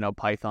at,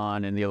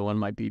 Python and the other one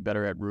might be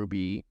better at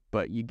Ruby,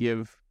 but you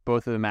give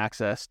both of them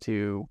access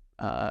to,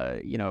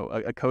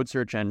 a code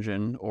search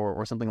engine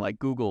or something like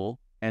Google,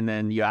 and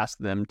then you ask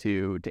them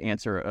to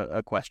answer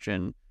a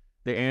question.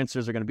 Their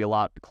answers are going to be a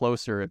lot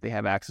closer if they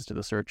have access to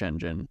the search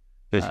engine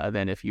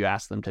than if you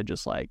ask them to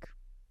just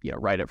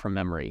write it from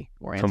memory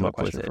or answer the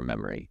question from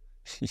memory.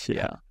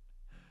 Yeah.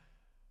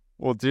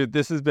 Well, dude,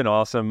 this has been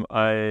awesome.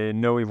 I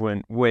know we've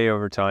went way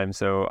over time,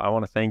 so I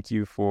want to thank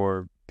you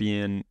for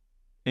being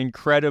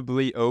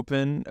incredibly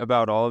open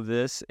about all of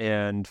this.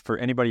 And for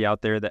anybody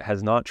out there that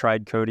has not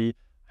tried Cody,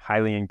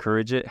 highly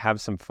encourage it. Have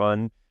some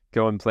fun.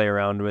 Go and play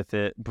around with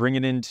it. Bring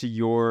it into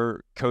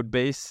your code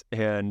base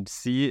and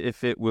see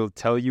if it will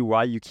tell you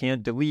why you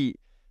can't delete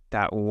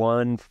that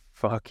one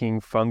fucking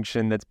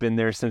function that's been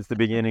there since the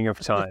beginning of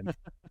time.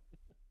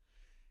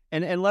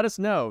 And let us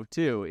know,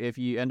 too, if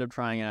you end up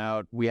trying it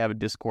out. We have a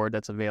Discord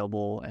that's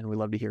available, and we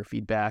love to hear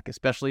feedback,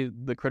 especially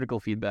the critical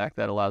feedback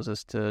that allows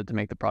us to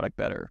make the product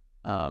better.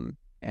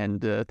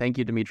 And thank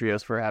you,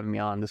 Demetrios, for having me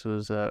on. This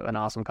was an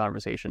awesome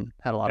conversation.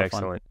 Had a lot of fun.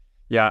 Excellent.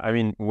 Yeah, I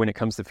mean, when it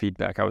comes to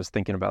feedback, I was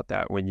thinking about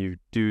that. When you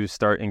do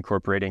start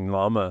incorporating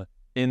Llama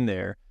in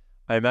there,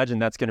 I imagine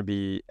that's going to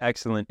be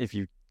excellent if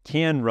you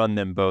can run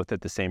them both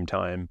at the same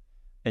time.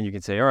 And you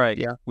can say, all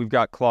right, we've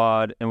got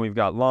Claude and we've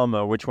got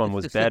Llama. Which one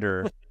was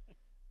better?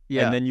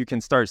 Yeah. And then you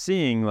can start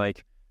seeing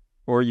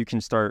or you can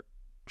start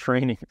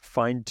training,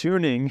 fine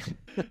tuning.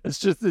 It's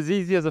just as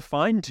easy as a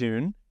fine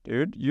tune,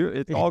 dude.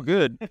 It's all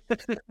good.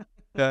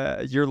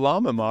 Your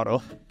Llama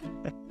model.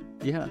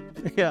 Yeah.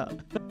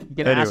 You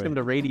can ask them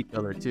to rate each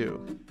other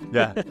too.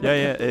 Yeah,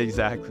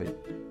 exactly.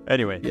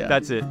 Anyway,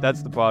 that's it.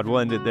 That's the pod. We'll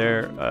end it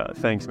there.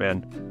 Thanks,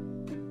 man.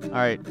 All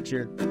right,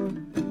 cheers.